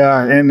 7.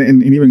 Yeah,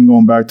 and even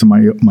going back to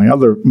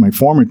my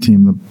former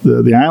team,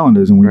 the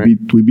Islanders, and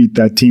we beat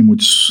that team,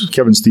 which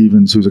Kevin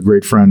Stevens, who's a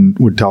great friend,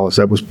 would tell us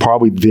that was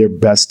probably their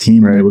best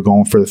team when they were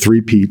going for the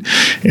three-peat.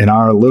 And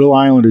our little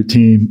Islander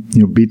team,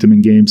 beat them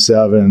in Game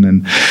 7,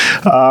 and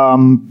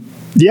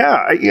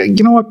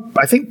you know what?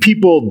 I think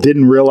people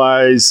didn't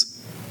realize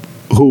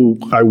who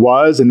I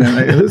was, and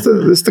then this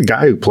is the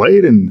guy who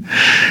played, and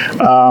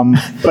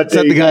but is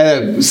that the guy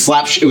that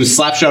it was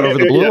slap shot over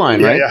the blue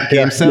line, right?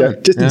 Game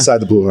 7, just inside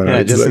the blue line. Yeah,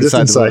 right? just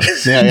inside.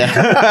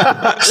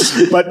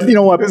 But you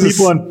know what?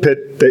 People in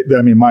Pitt,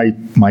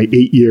 my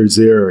 8 years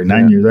there, or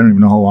 9 years, I don't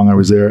even know how long I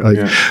was there.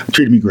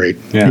 Treated me great.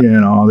 Yeah. You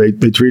know,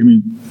 they treated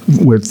me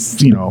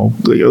with, you know,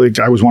 like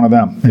I was one of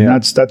them,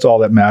 and that's all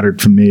that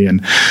mattered for me.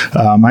 And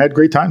I had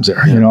great times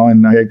there, you know,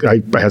 and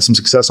I had some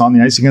success on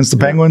the ice against the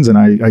Penguins, and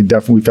I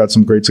definitely had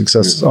some great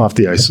success off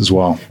the ice as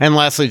well. And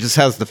lastly, just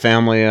how's the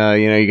family?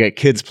 You know, you got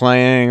kids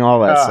playing, all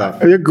that stuff.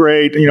 They're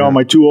great. You know,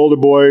 my 2 older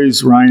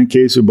boys, Ryan and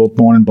Casey, are both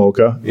born in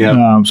Boca.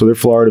 Yeah. So they're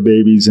Florida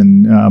babies,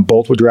 and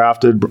both were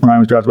drafted. Ryan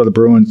was drafted by the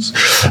Bruins,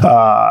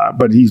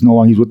 but he's no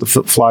longer. He's with the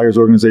Flyers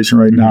organization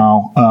right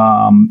now.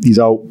 He's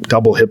out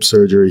double hip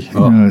surgery.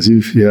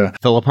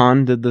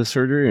 Philippon did the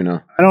surgery or no?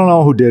 I don't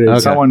know who did it. Okay.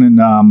 Someone in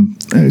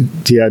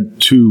he had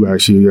 2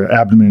 actually,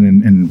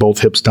 abdomen and both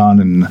hips done,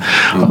 and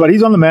but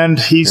he's on the mend.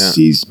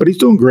 He's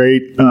doing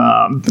great.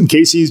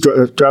 Casey's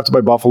drafted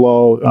by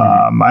Buffalo.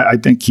 I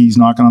think he's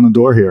knocking on the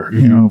door here,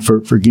 you know,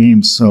 for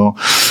games. So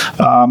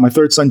my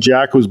 3rd son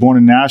Jack, who was born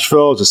in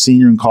Nashville, is a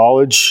senior in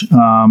college,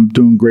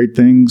 doing great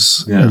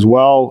things as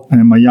well.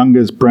 And my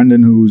youngest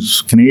Brendan,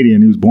 who's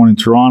Canadian, he was born in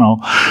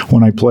Toronto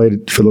when I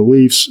played for the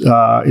Leafs,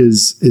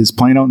 is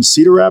playing out in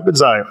Cedar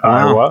Rapids,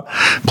 Iowa,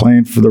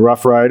 playing for the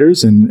Rough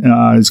Riders, and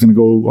is going to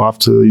go off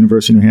to the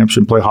University of New Hampshire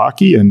and play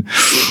hockey and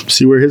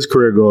see where his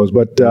career goes.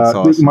 But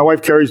awesome. My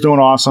wife Carrie's doing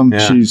awesome. Yeah.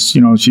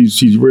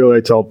 She's really,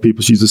 I tell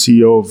people, she's the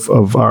CEO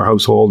of our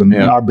household and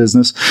our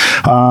business.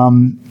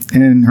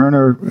 And her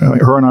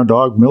and our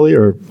dog Millie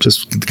are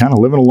just kind of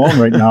living alone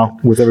right now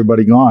with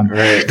everybody gone.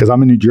 Because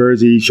I'm in New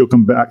Jersey, she'll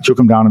come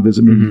down and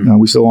visit me.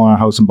 We still own our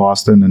house in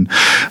Boston, and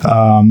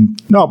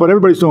but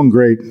everybody's doing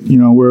great. You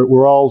know,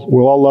 we're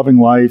all loving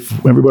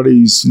life.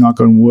 Everybody's, knock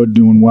on wood,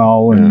 doing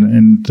well,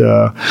 and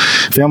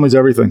family's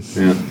everything.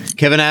 Yeah.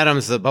 Kevin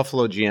Adams, the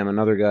Buffalo GM,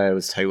 another guy I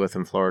was tight with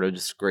in Florida,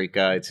 just a great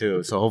guy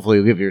too. So hopefully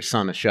you'll give your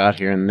son a shot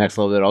here in the next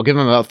little bit.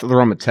 I'll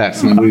throw him a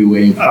text. What are you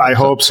waiting for? I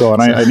hope so,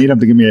 and I need him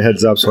to give me a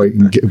heads up so I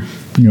can get,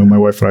 my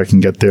wife and I can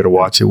get there to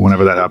watch it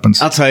whenever that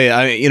happens. I'll tell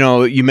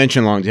you, you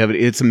mentioned longevity.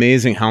 It's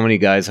amazing how many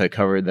guys I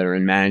covered that are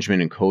in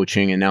management and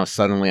coaching, and now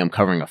suddenly I'm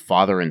covering a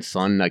father and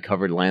son. I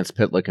covered Lance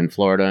Pitlick in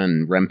Florida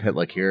and Rem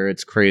Pitlick here.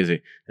 It's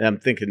crazy. And I'm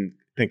thinking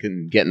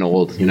getting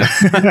old, you know.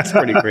 It's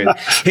pretty crazy.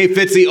 Hey,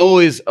 Fitzy,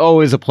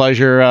 always a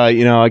pleasure.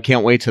 I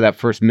can't wait to that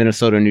first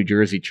Minnesota-New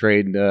Jersey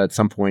trade at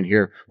some point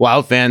here.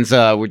 Wild fans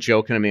were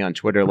joking to me on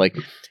Twitter, like,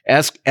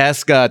 ask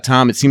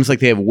Tom. It seems like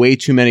they have way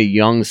too many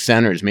young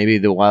centers. Maybe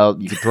the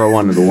Wild, you could throw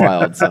one to the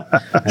Wild. So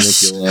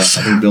I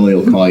think Billy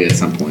will call you at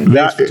some point.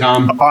 Thanks,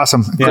 Tom.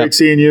 Awesome. Yeah. Great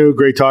seeing you.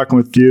 Great talking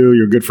with you.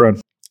 You're a good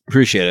friend.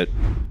 Appreciate it.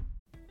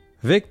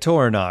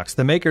 Victorinox,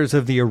 the makers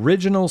of the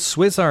original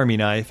Swiss Army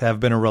knife,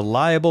 have been a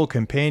reliable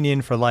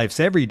companion for life's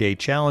everyday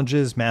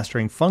challenges,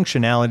 mastering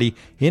functionality,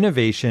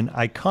 innovation,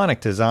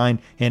 iconic design,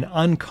 and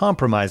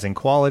uncompromising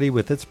quality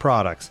with its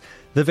products.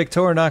 The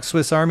Victorinox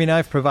Swiss Army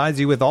knife provides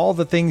you with all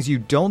the things you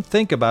don't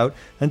think about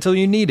until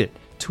you need it: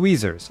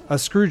 tweezers, a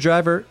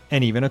screwdriver,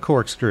 and even a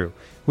corkscrew.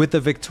 With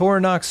the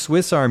Victorinox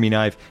Swiss Army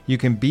knife, you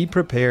can be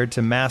prepared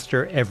to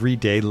master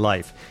everyday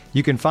life.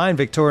 You can find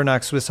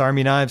Victorinox Swiss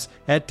Army knives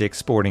at Dick's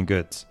Sporting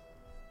Goods.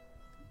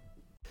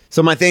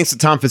 So my thanks to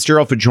Tom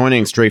Fitzgerald for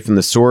joining straight from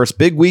the source.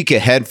 Big week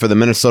ahead for the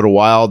Minnesota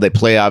Wild. They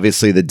play,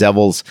 obviously, the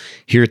Devils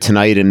here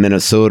tonight in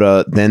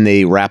Minnesota. Then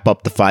they wrap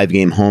up the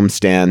 5-game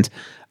homestand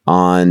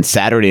on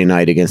Saturday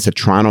night against the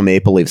Toronto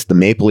Maple Leafs. The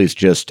Maple Leafs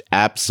just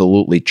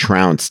absolutely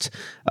trounced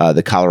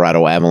the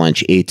Colorado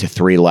Avalanche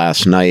 8-3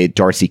 last night.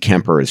 Darcy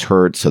Kemper is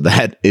hurt, so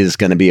that is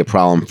going to be a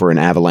problem for an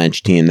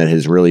Avalanche team that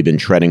has really been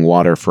treading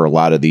water for a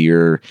lot of the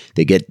year.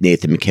 They get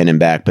Nathan McKinnon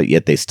back, but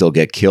yet they still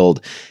get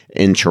killed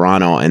in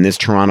Toronto. And this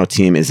Toronto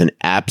team is an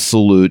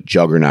absolute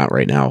juggernaut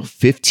right now,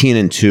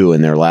 15-2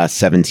 in their last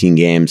 17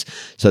 games.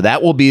 So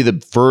that will be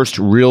the first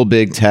real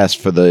big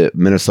test for the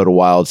Minnesota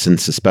Wild,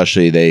 since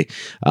especially they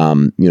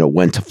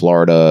went to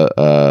Florida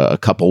a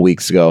couple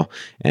weeks ago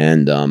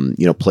and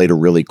played a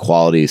really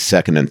quality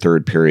second and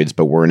third periods,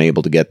 but weren't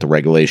able to get the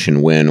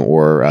regulation win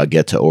or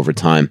get to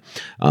overtime.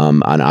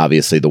 And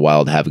obviously the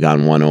Wild have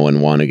gone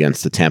 1-0-1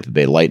 against the Tampa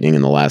Bay Lightning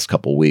in the last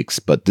couple weeks,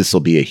 but this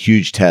will be a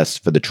huge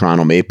test for the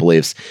Toronto Maple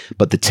Leafs.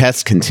 But the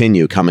tests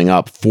continue coming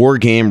up.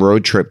 4-game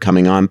road trip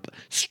coming on,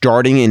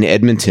 starting in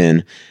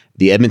Edmonton.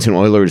 The Edmonton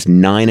Oilers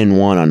 9-1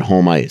 on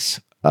home ice.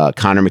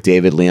 Connor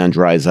McDavid, Leon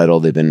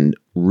Draisaitl, they've been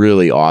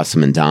really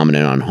awesome and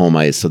dominant on home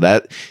ice. So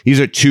these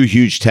are 2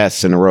 huge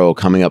tests in a row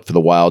coming up for the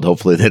Wild.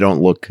 Hopefully they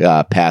don't look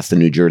past the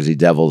New Jersey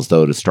Devils,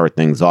 though, to start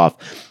things off.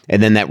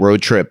 And then that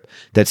road trip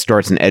that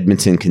starts in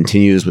Edmonton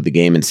continues with a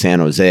game in San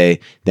Jose,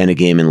 then a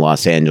game in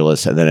Los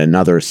Angeles, and then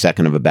another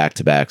second of a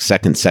back-to-back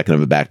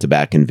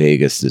in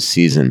Vegas this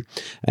season.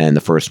 And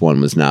the first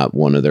one was not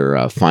one of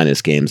their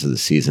finest games of the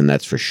season,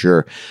 that's for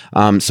sure.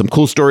 Some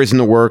cool stories in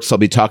the works. I'll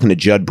be talking to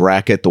Judd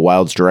Brackett, the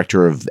Wild's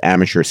director of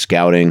amateur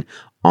scouting,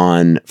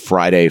 on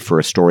Friday for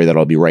a story that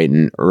I'll be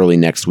writing early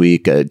next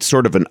week. It's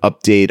sort of an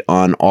update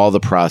on all the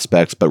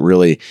prospects, but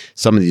really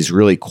some of these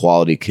really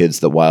quality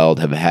kids that Wild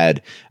have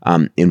had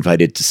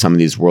invited to some of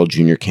these World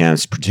Junior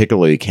camps,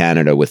 particularly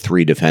Canada, with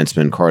 3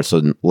 defensemen,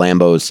 Carson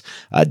Lambos,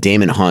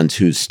 Damon Hunt,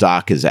 whose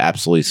stock is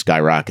absolutely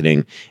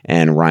skyrocketing,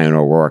 and Ryan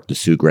O'Rourke, the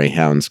Sioux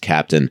Greyhounds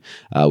captain.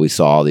 We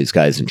saw all these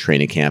guys in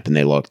training camp, and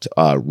they looked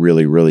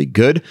really, really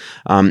good.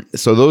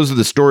 So those are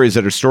the stories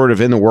that are sort of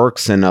in the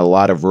works, and a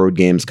lot of road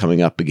games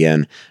coming up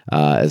again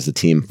as the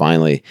team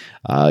finally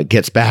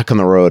gets back on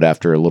the road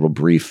after a little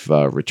brief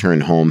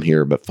return home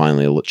here, but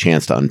finally a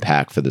chance to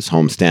unpack for this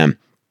homestand.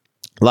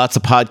 Lots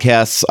of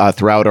podcasts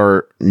throughout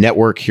our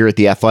network here at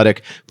The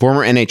Athletic.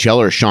 Former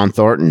NHLer Sean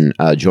Thornton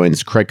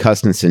joins Craig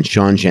Custance and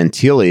Sean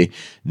Gentile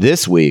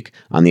this week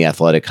on The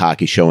Athletic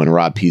Hockey Show, and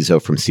Rob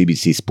Pizzo from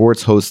CBC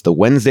Sports hosts the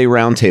Wednesday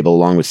Roundtable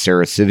along with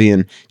Sarah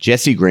Sivian,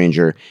 Jesse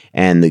Granger,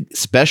 and the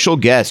special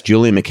guest,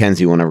 Julia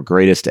McKenzie, one of our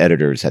greatest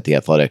editors at The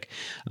Athletic.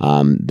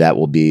 That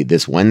will be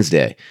this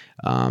Wednesday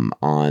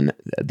on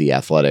The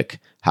Athletic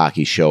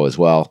Hockey Show as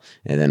well.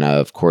 And then,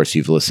 of course,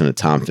 you've listened to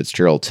Tom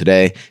Fitzgerald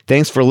today.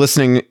 Thanks for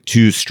listening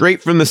to Straight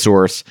from the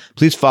Source.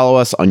 Please follow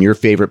us on your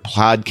favorite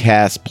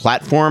podcast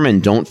platform,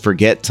 and don't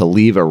forget to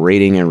leave a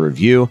rating and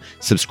review.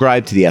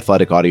 Subscribe to The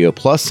Athletic Audio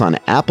Plus on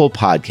Apple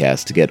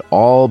Podcasts to get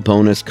all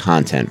bonus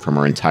content from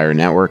our entire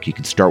network. You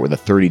can start with a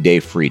 30-day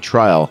free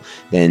trial,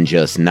 then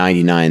just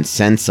 99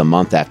 cents a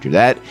month after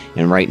that.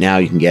 And right now,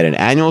 you can get an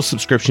annual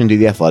subscription to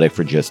The Athletic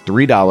for just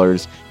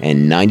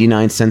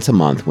 $3.99 a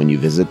month when you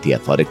visit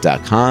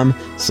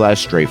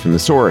theathletic.com/straight from the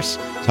source.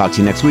 Talk to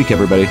you next week,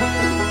 everybody.